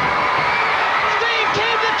Anderson! Steve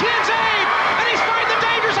came to the kid's aid! And he's fighting the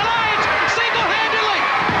Dangerous Alliance single-handedly!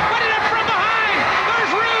 Winning it from behind!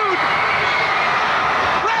 There's Rude!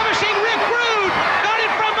 Ravishing Rick Rude! Got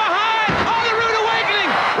it from behind! Oh, the Rude Awakening!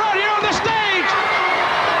 Right here on the stage!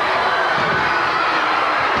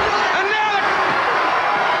 And now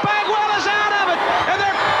Bagwell is out of it, and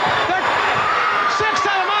they're six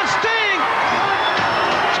of them on Sting.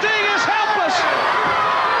 Sting is helpless.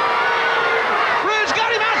 Rude's got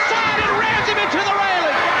him outside and rams him into the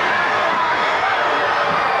railing.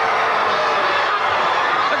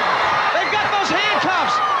 They've got those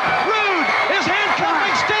handcuffs. Rude is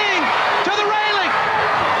handcuffing Sting to the railing.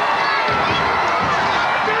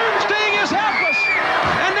 Sting is helpless,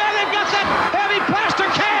 and now they've got that heavy plaster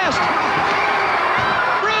cast.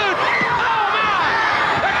 Rude, oh my!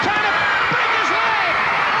 They're trying to break his leg.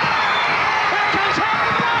 Here comes help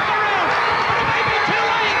from the locker room, but it may be too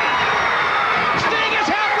late. Sting is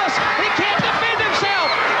helpless. He can't defend himself.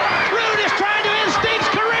 Rude is trying to end Sting's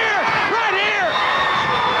career right here.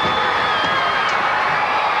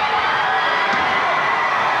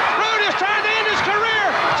 Rude is trying to end his career.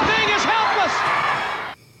 Sting is helpless.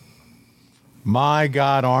 My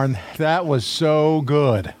God, Arn, that was so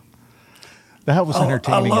good. That was I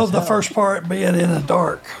entertaining. love as the hell. first part being in the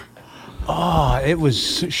dark. Oh, it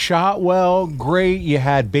was shot well, great. You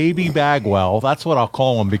had Baby Bagwell. That's what I'll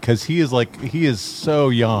call him because he is so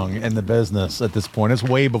young in the business at this point. It's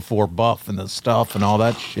way before Buff and the stuff and all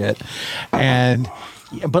that shit.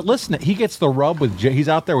 But listen, he gets the rub with he's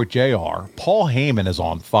out there with JR. Paul Heyman is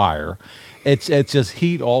on fire. It's just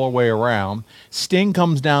heat all the way around. Sting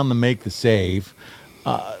comes down to make the save.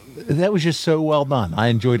 That was just so well done. I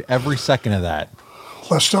enjoyed every second of that.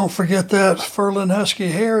 Let's don't forget that Furlan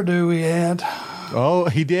Husky hairdo he had. Oh,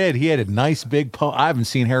 he did. He had a nice big I haven't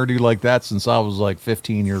seen hairdo like that since I was like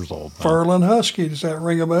 15 years old. Furlan Husky, does that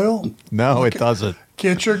ring a bell? No, it doesn't.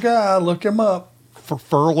 Get your guy, look him up. For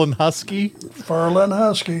Furlan Husky? Furlan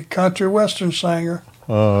Husky, country western singer.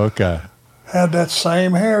 Oh, okay. Had that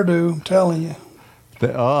same hairdo, I'm telling you.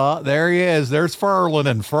 There he is. There's Furlan,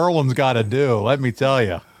 and Furlan's got to do. Let me tell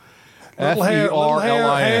you. Little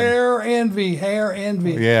hair envy.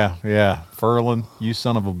 Yeah. Furlan, you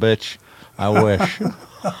son of a bitch. I wish.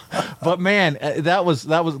 But man, that was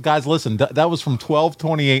guys. Listen, that was from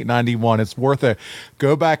 12/28/91. It's worth it.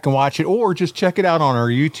 Go back and watch it, or just check it out on our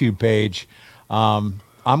YouTube page. I'm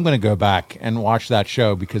going to go back and watch that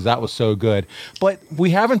show because that was so good. But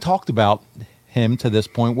we haven't talked about him to this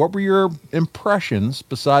point. What were your impressions,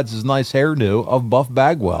 besides his nice hairdo, of Buff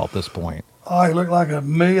Bagwell at this point? Oh, he looked like $1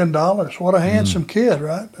 million. What a handsome kid,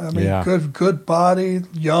 right? I mean, Yeah. good body,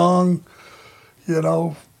 young,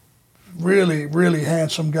 really, really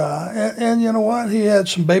handsome guy. And you know what? He had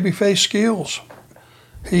some babyface skills.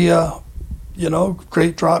 He,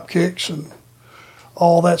 great drop kicks and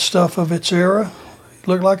all that stuff of its era.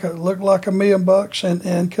 Looked like $1 million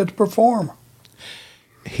and could perform.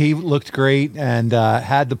 He looked great and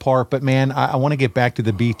had the part, but man, I want to get back to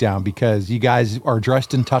the beatdown because you guys are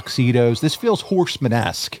dressed in tuxedos. This feels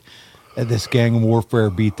Horseman-esque at this gang warfare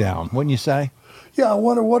beatdown, wouldn't you say? Yeah, I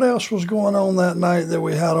wonder what else was going on that night that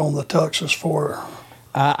we had on the tuxes for.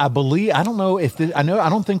 I believe, I don't know if this, I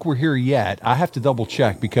don't think we're here yet. I have to double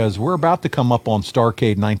check because we're about to come up on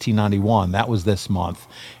Starrcade 1991. That was this month.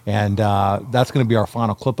 And that's going to be our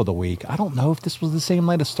final clip of the week. I don't know if this was the same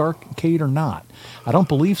night as Starrcade or not. I don't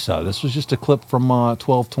believe so. This was just a clip from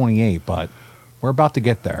 12/28, but we're about to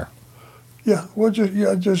get there. Yeah,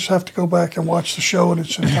 just have to go back and watch the show in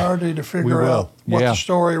its entirety to figure out what the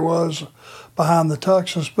story was behind the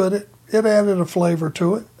tuxes. But it added a flavor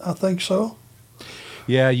to it. I think so.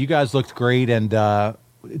 Yeah, you guys looked great, and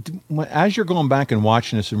as you're going back and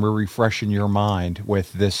watching this and we're refreshing your mind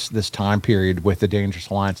with this time period with the Dangerous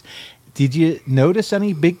Alliance, did you notice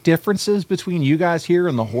any big differences between you guys here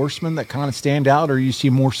and the Horsemen that kind of stand out, or you see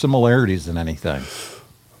more similarities than anything?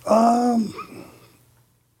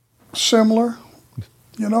 Similar.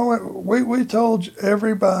 You know, we told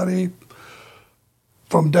everybody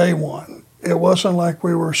from day one, it wasn't like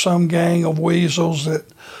we were some gang of weasels that,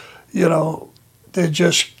 you know, they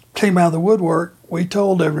just came out of the woodwork. We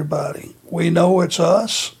told everybody, we know it's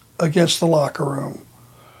us against the locker room.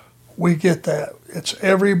 We get that. It's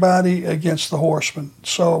everybody against the Horsemen.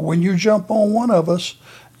 So when you jump on one of us,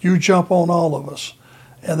 you jump on all of us.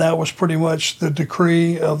 And that was pretty much the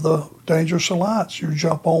decree of the Dangerous Alliance. You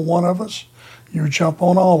jump on one of us, you jump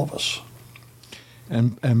on all of us.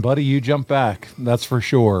 And buddy, you jump back. That's for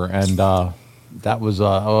sure. And that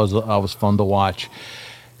was fun to watch.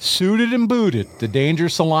 Suited and booted, the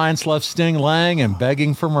Dangerous Alliance left Sting laying and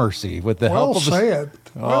begging for mercy with the help of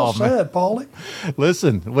Well said, Paulie.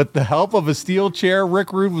 Listen, with the help of a steel chair,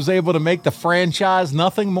 Rick Rude was able to make the franchise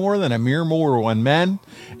nothing more than a mere mortal. And men,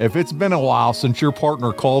 if it's been a while since your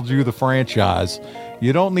partner called you the franchise,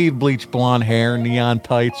 you don't need bleached blonde hair, neon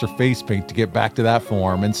tights, or face paint to get back to that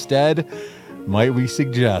form. Instead, might we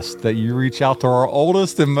suggest that you reach out to our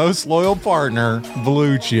oldest and most loyal partner,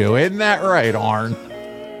 Blue Chew. Isn't that right, Arn?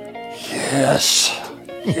 Yes.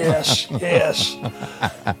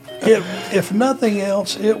 If nothing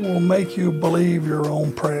else, it will make you believe your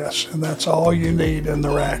own press, and that's all you need in the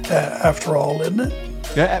rack, after all, isn't it?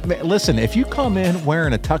 Yeah, listen, if you come in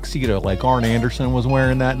wearing a tuxedo like Arn Anderson was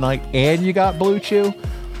wearing that night, and you got Blue Chew,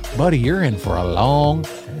 buddy, you're in for a long,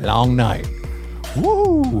 long night.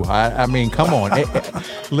 Woo! I mean, come on.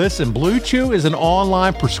 Listen, Blue Chew is an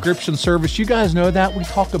online prescription service. You guys know that. We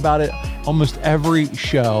talk about it almost every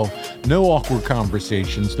show. No awkward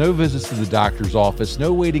conversations, no visits to the doctor's office,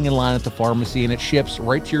 no waiting in line at the pharmacy, and it ships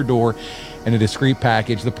right to your door in a discreet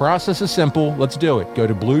package. The process is simple. Let's do it. Go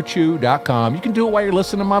to BlueChew.com. You can do it while you're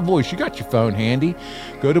listening to my voice. You got your phone handy.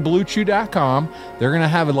 Go to BlueChew.com. They're going to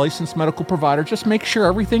have a licensed medical provider. Just make sure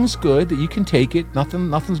everything's good, that you can take it.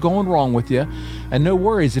 Nothing's going wrong with you. And no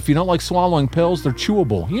worries. If you don't like swallowing pills, they're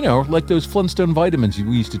chewable. You know, like those Flintstone vitamins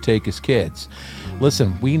we used to take as kids.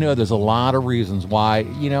 Listen, we know there's a lot of reasons why,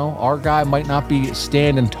 you know, our guy might not be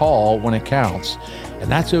standing tall when it counts.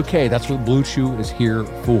 And that's okay. That's what Blue Chew is here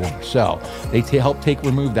for. So they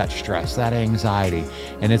remove that stress, that anxiety,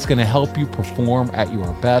 and it's going to help you perform at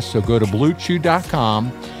your best. So go to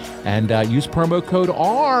BlueChew.com and use promo code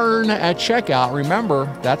ARN at checkout. Remember,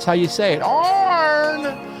 that's how you say it,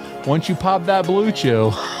 ARN. Once you pop that Blue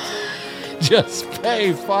Chew, just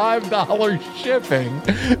pay $5 shipping.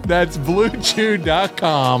 That's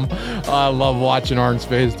BlueChew.com. I love watching Arn's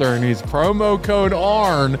face during these. Promo code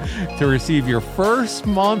ARN to receive your first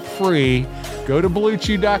month free. Go to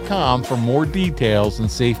BlueChew.com for more details and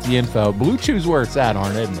safety info. Blue Chew's where it's at,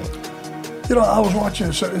 Arn, isn't it? You know, I was watching,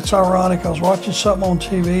 it's ironic, I was watching something on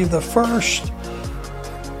TV. The first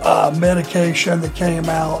medication that came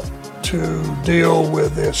out to deal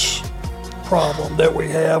with this problem that we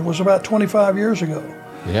have was about 25 years ago.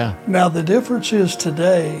 Yeah. Now the difference is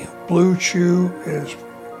today, Blue Chew is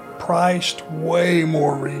priced way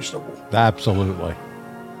more reasonable. Absolutely.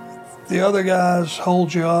 The other guys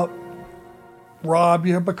hold you up, rob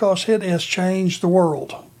you, because it has changed the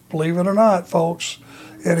world. Believe it or not, folks,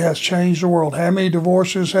 it has changed the world. How many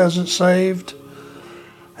divorces has it saved?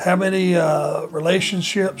 How many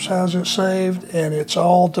relationships has it saved? And it's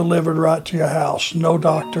all delivered right to your house. No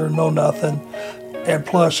doctor, no nothing. And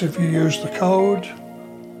plus, if you use the code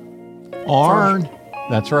ARN,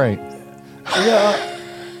 that's right. Yeah,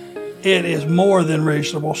 it is more than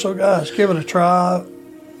reasonable. So guys, give it a try.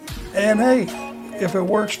 And hey, if it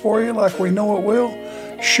works for you like we know it will,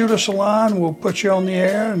 shoot us a line. We'll put you on the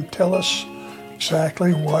air and tell us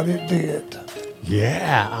exactly what it did.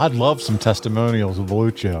 Yeah, I'd love some testimonials of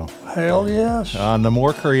Lucho. Hell yes. And the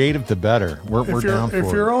more creative, the better. We're down for it.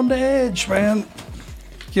 If you're on the edge, man,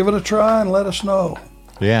 give it a try and let us know.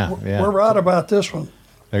 Yeah. We're right about this one.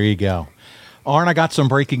 There you go. Arn, I got some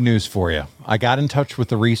breaking news for you. I got in touch with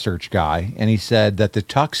the research guy, and he said that the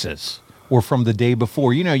tuxes were from the day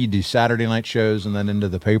before. You know, you do Saturday night shows and then into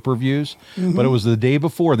the pay-per-views, but it was the day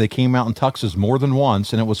before they came out in tuxes more than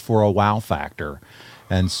once, and it was for a wow factor.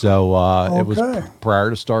 And so it was prior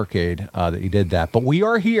to Starrcade that he did that. But we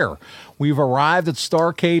are here. We've arrived at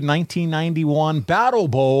Starrcade 1991 Battle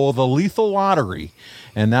Bowl, the Lethal Lottery.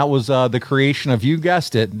 And that was the creation of, you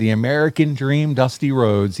guessed it, the American Dream, Dusty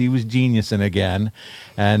Rhodes. He was geniusing again.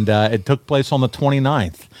 And it took place on the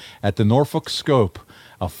 29th at the Norfolk Scope,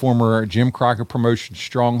 a former Jim Crockett Promotions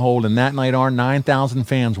stronghold. And that night, 9,000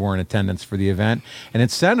 fans were in attendance for the event. And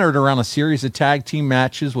it centered around a series of tag team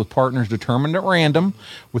matches with partners determined at random,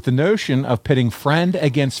 with the notion of pitting friend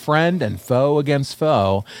against friend and foe against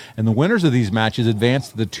foe. And the winners of these matches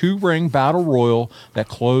advanced to the 2-ring battle royal that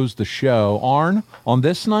closed the show. Arn, on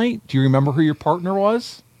this night, do you remember who your partner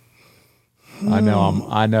was? I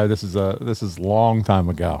know this is a long time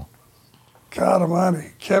ago. God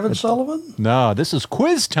almighty. Kevin Sullivan? No, this is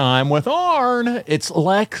quiz time with Arn. It's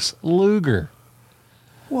Lex Luger.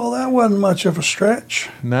 Well, that wasn't much of a stretch.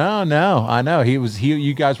 No, I know.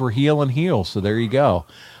 You guys were heel and heel, so there you go.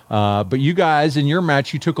 But you guys, in your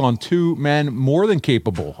match, you took on two men more than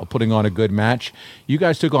capable of putting on a good match. You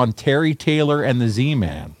guys took on Terry Taylor and the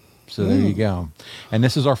Z-Man. So there you go. And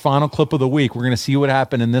this is our final clip of the week. We're going to see what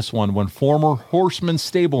happened in this one when former Horseman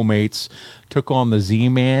stablemates took on the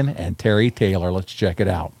Z-Man and Terry Taylor. Let's check it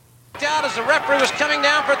out. Out as the referee was coming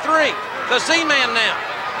down for 3. The Z-Man now.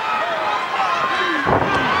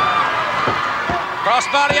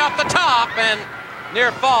 Crossbody off the top and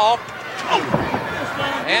near fall.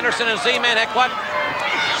 Anderson and Z-Man had quite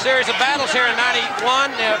a series of battles here in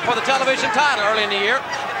 91 for the television title early in the year.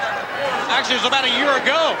 Actually, it was about a year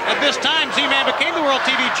ago. At this time, Z-Man became the World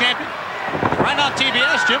TV Champion. Right on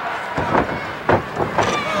TBS, Jim.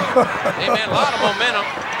 Z-Man, a lot of momentum.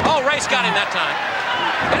 Oh, Race got him that time.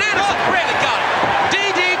 And Anderson really got him.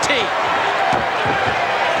 DDT.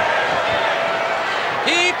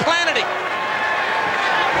 He planted him.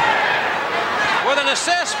 With an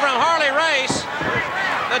assist from Harley Race,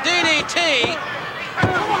 the DDT.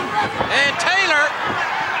 And Taylor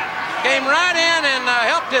came right in and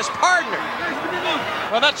helped his partner.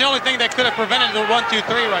 Well, that's the only thing that could have prevented the 1-2-3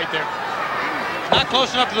 right there. Not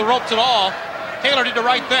close enough to the ropes at all. Taylor did the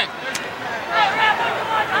right thing.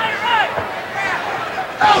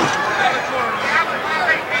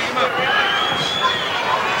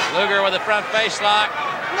 Luger with a front face lock.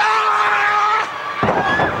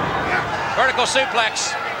 Vertical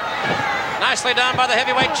suplex. Nicely done by the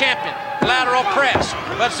heavyweight champion. Lateral press,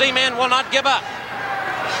 but Z-Man will not give up.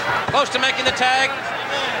 Close to making the tag,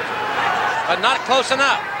 but not close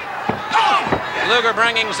enough. Luger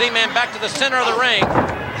bringing Z-Man back to the center of the ring.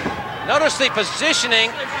 Notice the positioning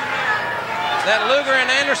that Luger and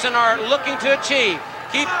Anderson are looking to achieve.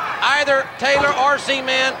 Keep either Taylor or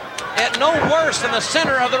Z-Man at no worse than the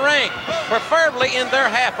center of the ring, preferably in their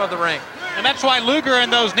half of the ring. And that's why Luger in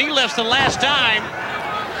those knee lifts the last time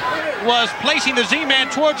was placing the Z-Man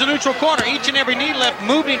towards the neutral corner. Each and every knee lift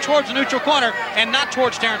moving towards the neutral corner and not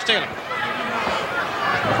towards Terrence Taylor. Good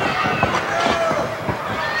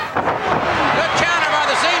counter by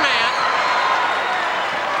the Z-Man.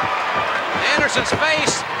 Anderson's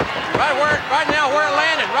face, right now where it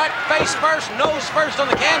landed. Right face first, nose first on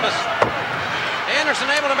the canvas. Anderson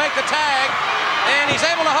able to make the tag, and he's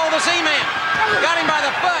able to hold the Z-Man. Got him by the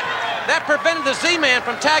foot. That prevented the Z-Man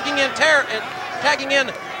from tagging in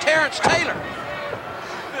Terrence Taylor.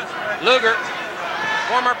 Luger,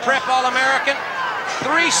 former prep All-American,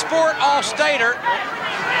 3-sport All-Stater.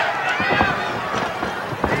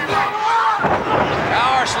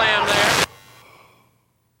 Power slam there.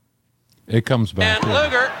 It comes back. And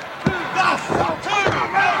Luger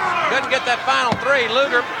couldn't get that final 3.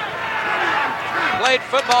 Luger played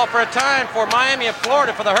football for a time for Miami of Florida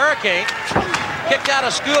for the Hurricane. Kicked out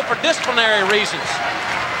of school for disciplinary reasons.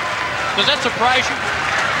 Does that surprise you?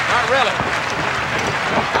 Not really.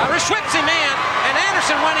 Irish whips him in, and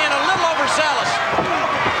Anderson went in a little overzealous.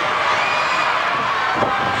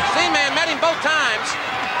 Z-Man met him both times.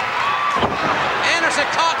 Anderson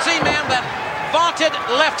caught Z-Man that vaunted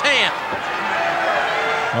left hand.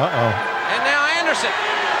 Uh-oh. And now Anderson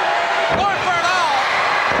going for it all.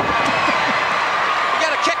 You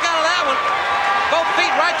got a kick out of that one. Both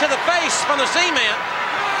feet right to the face from the Z-Man.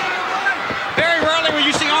 Very rarely will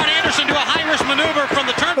you see Arn Anderson do a high-risk maneuver from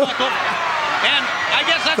the turnbuckle. And I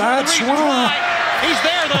guess that's one of the reasons why he's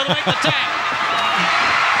there, though, to make the tag.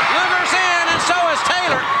 Luger's in, and so is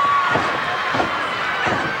Taylor.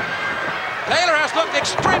 Taylor has looked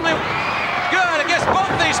extremely good against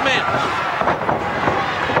both these men.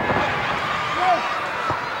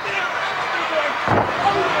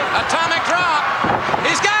 Atomic drop.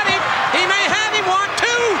 He's got him. He may have him 2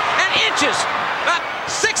 inches. About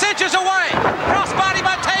 6 inches away. Crossbody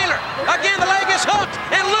by Taylor. Again, the leg is hooked.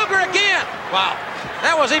 And Luger again. Wow.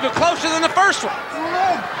 That was even closer than the first one.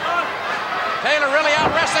 Taylor really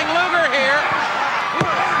out-wrestling Luger here.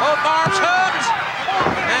 Both arms hooked.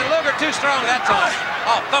 And Luger too strong that time.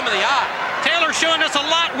 Oh, thumb of the eye. Taylor showing us a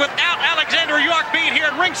lot without Alexandra York being here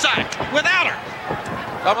at ringside. Without her.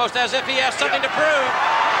 It's almost as if he has something to prove.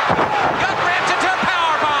 Gut wrench into a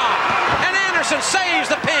powerbomb. And Anderson saves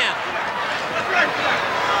the pin.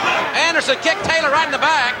 Anderson kicked Taylor right in the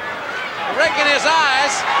back. Raking his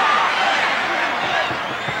eyes.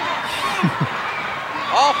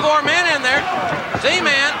 All 4 men in there.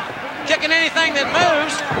 Z-Man kicking anything that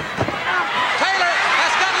moves. Taylor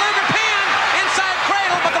has got Luger pinned inside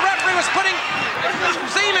cradle, but the referee was putting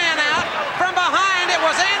Z-Man out. From behind, it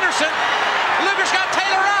was Anderson. Luger's got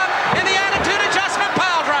Taylor up in the attitude adjustment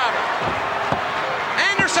pile driver.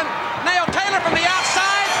 Anderson nailed Taylor from the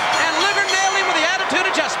outside, and Luger nailed him with the attitude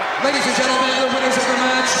adjustment. Ladies and gentlemen, the winners of the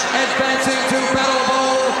match, advancing to Battle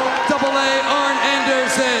Bowl, AA Arn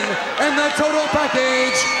Anderson, and the total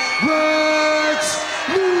package, Lex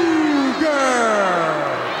Luger.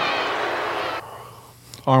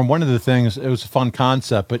 Arn, one of the things, it was a fun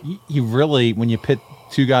concept, but you really, when you pit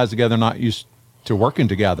two guys together not used to working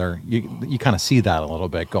together, you kind of see that a little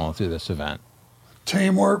bit going through this event.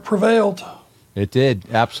 Teamwork prevailed. It did,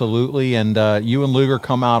 absolutely. And you and Luger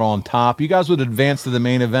come out on top. You guys would advance to the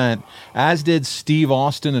main event, as did Steve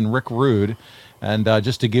Austin and Rick Rude. And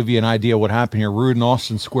just to give you an idea what happened here, Rude and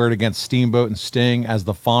Austin squared against Steamboat and Sting as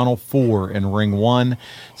the final 4 in Ring 1.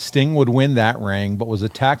 Sting would win that ring, but was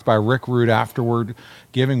attacked by Rick Rude afterward,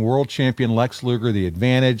 giving world champion Lex Luger the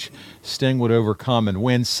advantage. Sting would overcome and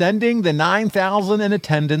win, sending the 9,000 in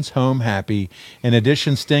attendance home happy. In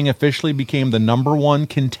addition, Sting officially became the #1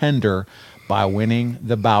 contender by winning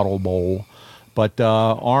the Battle Bowl. But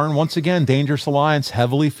Arn, once again, Dangerous Alliance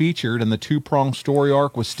heavily featured, and the 2-pronged story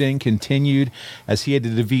arc with Sting continued as he had to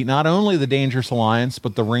defeat not only the Dangerous Alliance,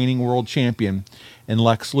 but the reigning world champion in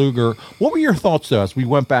Lex Luger. What were your thoughts, though, as we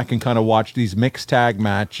went back and kind of watched these mixed tag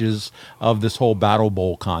matches of this whole Battle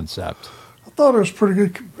Bowl concept? I thought it was a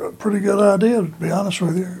pretty good idea, to be honest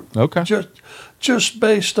with you. Okay. Just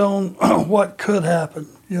based on what could happen.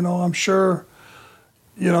 You know, I'm sure,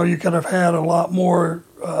 you know, you could have had a lot more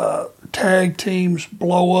tag teams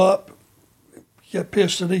blow up, get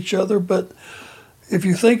pissed at each other. But if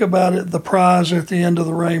you think about it, the prize at the end of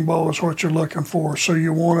the rainbow is what you're looking for. So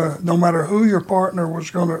you want to, no matter who your partner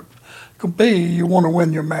was going to be, you want to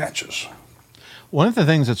win your matches. One of the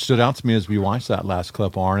things that stood out to me as we watched that last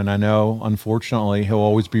clip, Arn, and I know, unfortunately, he'll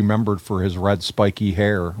always be remembered for his red spiky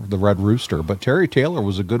hair, the Red Rooster, but Terry Taylor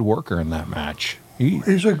was a good worker in that match.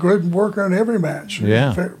 He's a good worker in every match.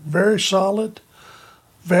 Yeah. Very solid,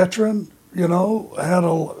 veteran, you know, had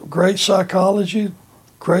a great psychology,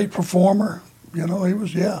 great performer. You know, he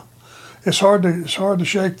was, It's hard to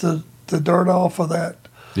shake the dirt off of that.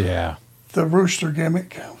 Yeah. The Rooster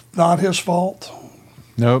gimmick. Not his fault.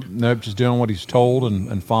 Nope, just doing what he's told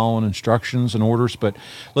and following instructions and orders. But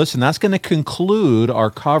listen, that's going to conclude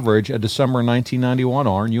our coverage of December 1991,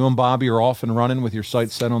 Arn. You and Bobby are off and running with your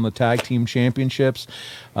sights set on the Tag Team Championships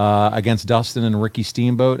against Dustin and Ricky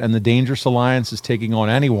Steamboat. And the Dangerous Alliance is taking on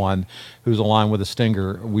anyone who's aligned with a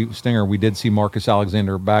Stinger. We did see Marcus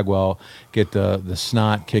Alexander Bagwell get the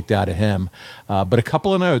snot kicked out of him. But a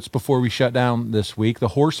couple of notes before we shut down this week. The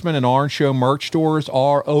Horseman and Arn Show merch stores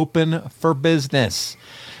are open for business.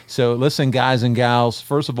 So listen, guys and gals,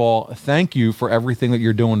 first of all, thank you for everything that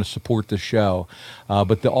you're doing to support the show.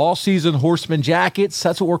 But the all-season Horseman jackets,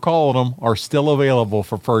 that's what we're calling them, are still available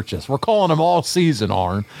for purchase. We're calling them all season,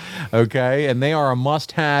 Arn, okay? And they are a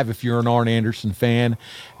must-have if you're an Arn Anderson fan.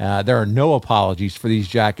 There are no apologies for these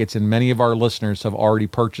jackets, and many of our listeners have already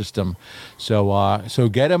purchased them. So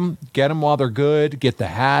get them while they're good, get the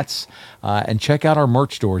hats, and check out our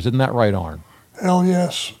merch stores. Isn't that right, Arn? Hell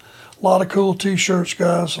yes. A lot of cool T-shirts,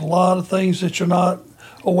 guys. A lot of things that you're not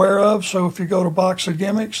aware of. So if you go to Box of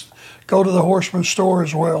Gimmicks, go to the Horseman store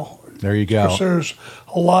as well. There you go. Because there's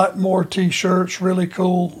a lot more T-shirts, really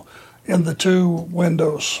cool, in the 2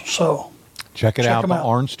 windows. So Check it out, 'em the out.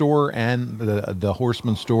 Arn store and the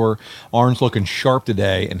Horseman store. Arn's looking sharp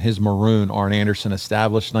today in his maroon Arn Anderson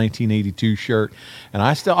established 1982 shirt. And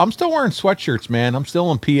I'm still wearing sweatshirts, man. I'm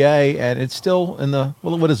still in PA, and it's still in the,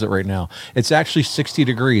 well, what is it right now? It's actually 60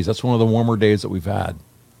 degrees. That's one of the warmer days that we've had.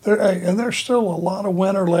 And there's still a lot of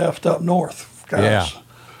winter left up north, guys. Yeah.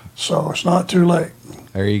 So it's not too late.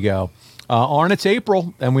 There you go. Arn, it's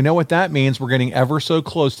April, and we know what that means. We're getting ever so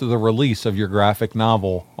close to the release of your graphic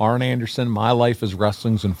novel, Arn Anderson, My Life as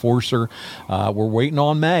Wrestling's Enforcer. We're waiting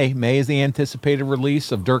on May. May is the anticipated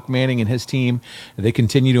release of Dirk Manning and his team. They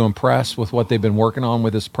continue to impress with what they've been working on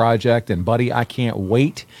with this project, and buddy, I can't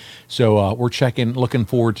wait. So we're looking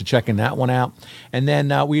forward to checking that one out. And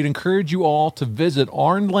then we'd encourage you all to visit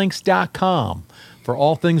arnlinks.com. for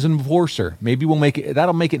all things Enforcer. Maybe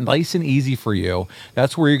that'll make it nice and easy for you.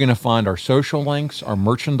 That's where you're going to find our social links, our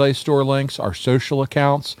merchandise store links, our social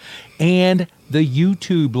accounts, and the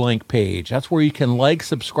YouTube link page. That's where you can like,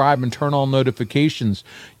 subscribe, and turn on notifications.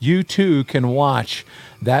 You too can watch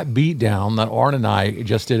that beatdown that Arn and I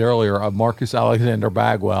just did earlier of Marcus Alexander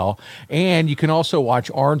Bagwell. And you can also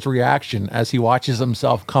watch Arn's reaction as he watches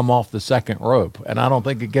himself come off the second rope. And I don't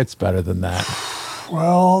think it gets better than that.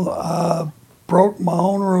 Well, broke my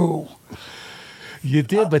own rule. You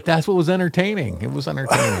did, but that's what was entertaining. It was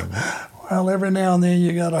entertaining. Well, every now and then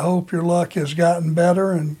you got to hope your luck has gotten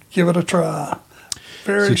better and give it a try.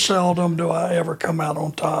 Very seldom do I ever come out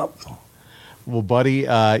on top. Well, buddy,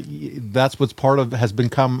 that's what's has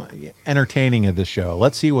become entertaining of this show.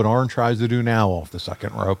 Let's see what Arn tries to do now off the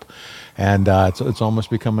second rope. And it's almost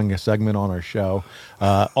becoming a segment on our show.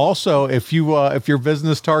 Also, if your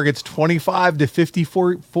business targets 25 to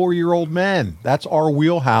 54-year-old men, that's our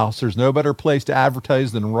wheelhouse. There's no better place to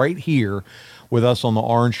advertise than right here with us on the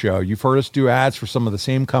Arn Show. You've heard us do ads for some of the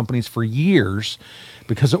same companies for years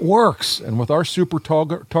because it works. And with our super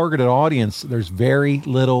targeted audience, there's very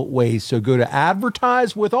little waste. So go to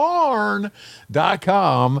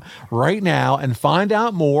advertisewitharn.com right now and find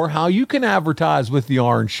out more how you can advertise with the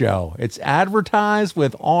Arn Show. It's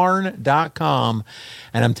advertisewitharn.com.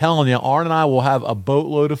 And I'm telling you, Arn and I will have a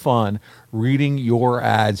boatload of fun reading your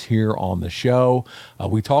ads here on the show.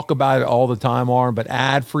 We talk about it all the time, Arn, but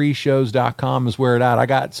adfreeshows.com is where it's at. I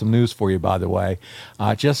got some news for you, by the way.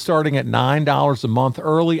 Just starting at $9 a month,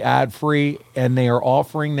 early ad-free, and they are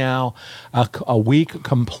offering now a week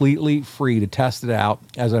completely free to test it out,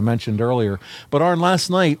 as I mentioned earlier. But Arn, last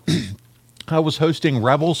night, I was hosting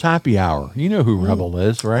Rebels Happy Hour. You know who Rebel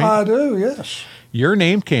is, right? I do, yes. Your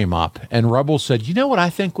name came up, and Rebel said, you know what I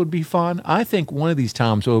think would be fun? I think one of these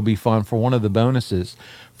times it would be fun for one of the bonuses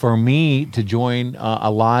for me to join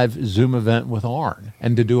a live Zoom event with Arn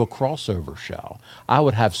and to do a crossover show. I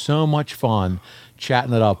would have so much fun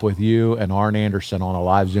chatting it up with you and Arn Anderson on a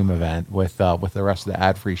live Zoom event with the rest of the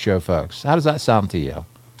ad-free show folks. How does that sound to you?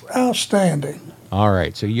 Outstanding. All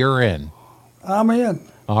right, so you're in. I'm in.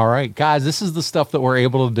 All right, guys, this is the stuff that we're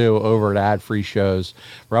able to do over at Ad Free Shows.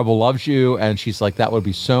 Rebel loves you, and she's like, that would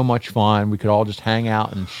be so much fun. We could all just hang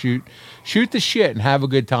out and shoot the shit and have a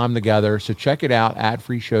good time together. So check it out,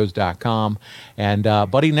 adfreeshows.com. And,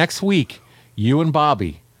 buddy, next week, you and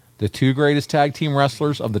Bobby, the two greatest tag team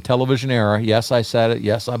wrestlers of the television era, yes, I said it,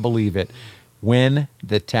 yes, I believe it, win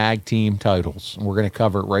the tag team titles. And we're going to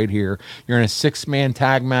cover it right here. You're in a 6-man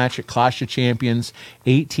tag match at Clash of Champions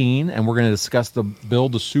 18, and we're going to discuss the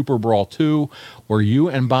build to Super Brawl 2, where you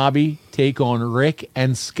and Bobby take on Rick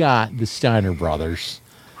and Scott, the Steiner brothers.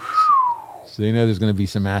 So you know there's going to be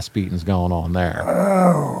some ass beatings going on there.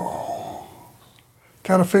 Oh.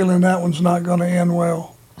 Got a feeling that one's not going to end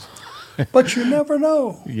well. But you never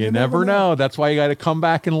know. You never know. That's why you got to come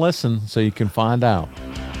back and listen so you can find out.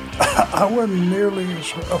 I wasn't nearly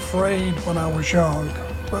as afraid when I was young,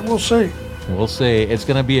 but we'll see. We'll see. It's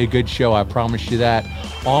going to be a good show. I promise you that.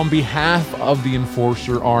 On behalf of the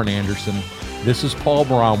Enforcer, Arn Anderson, this is Paul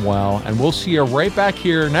Bromwell, and we'll see you right back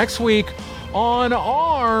here next week on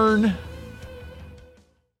Arn.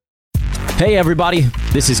 Hey, everybody.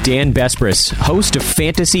 This is Dan Bespris, host of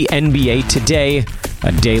Fantasy NBA Today,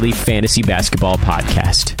 a daily fantasy basketball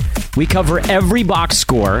podcast. We cover every box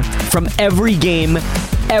score from every game,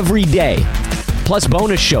 every day. Plus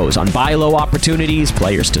bonus shows on buy low opportunities,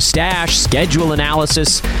 players to stash, schedule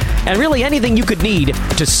analysis, and really anything you could need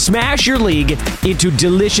to smash your league into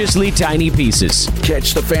deliciously tiny pieces.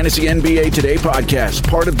 Catch the Fantasy NBA Today podcast,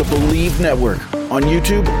 part of the Believe Network, on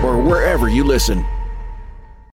YouTube or wherever you listen.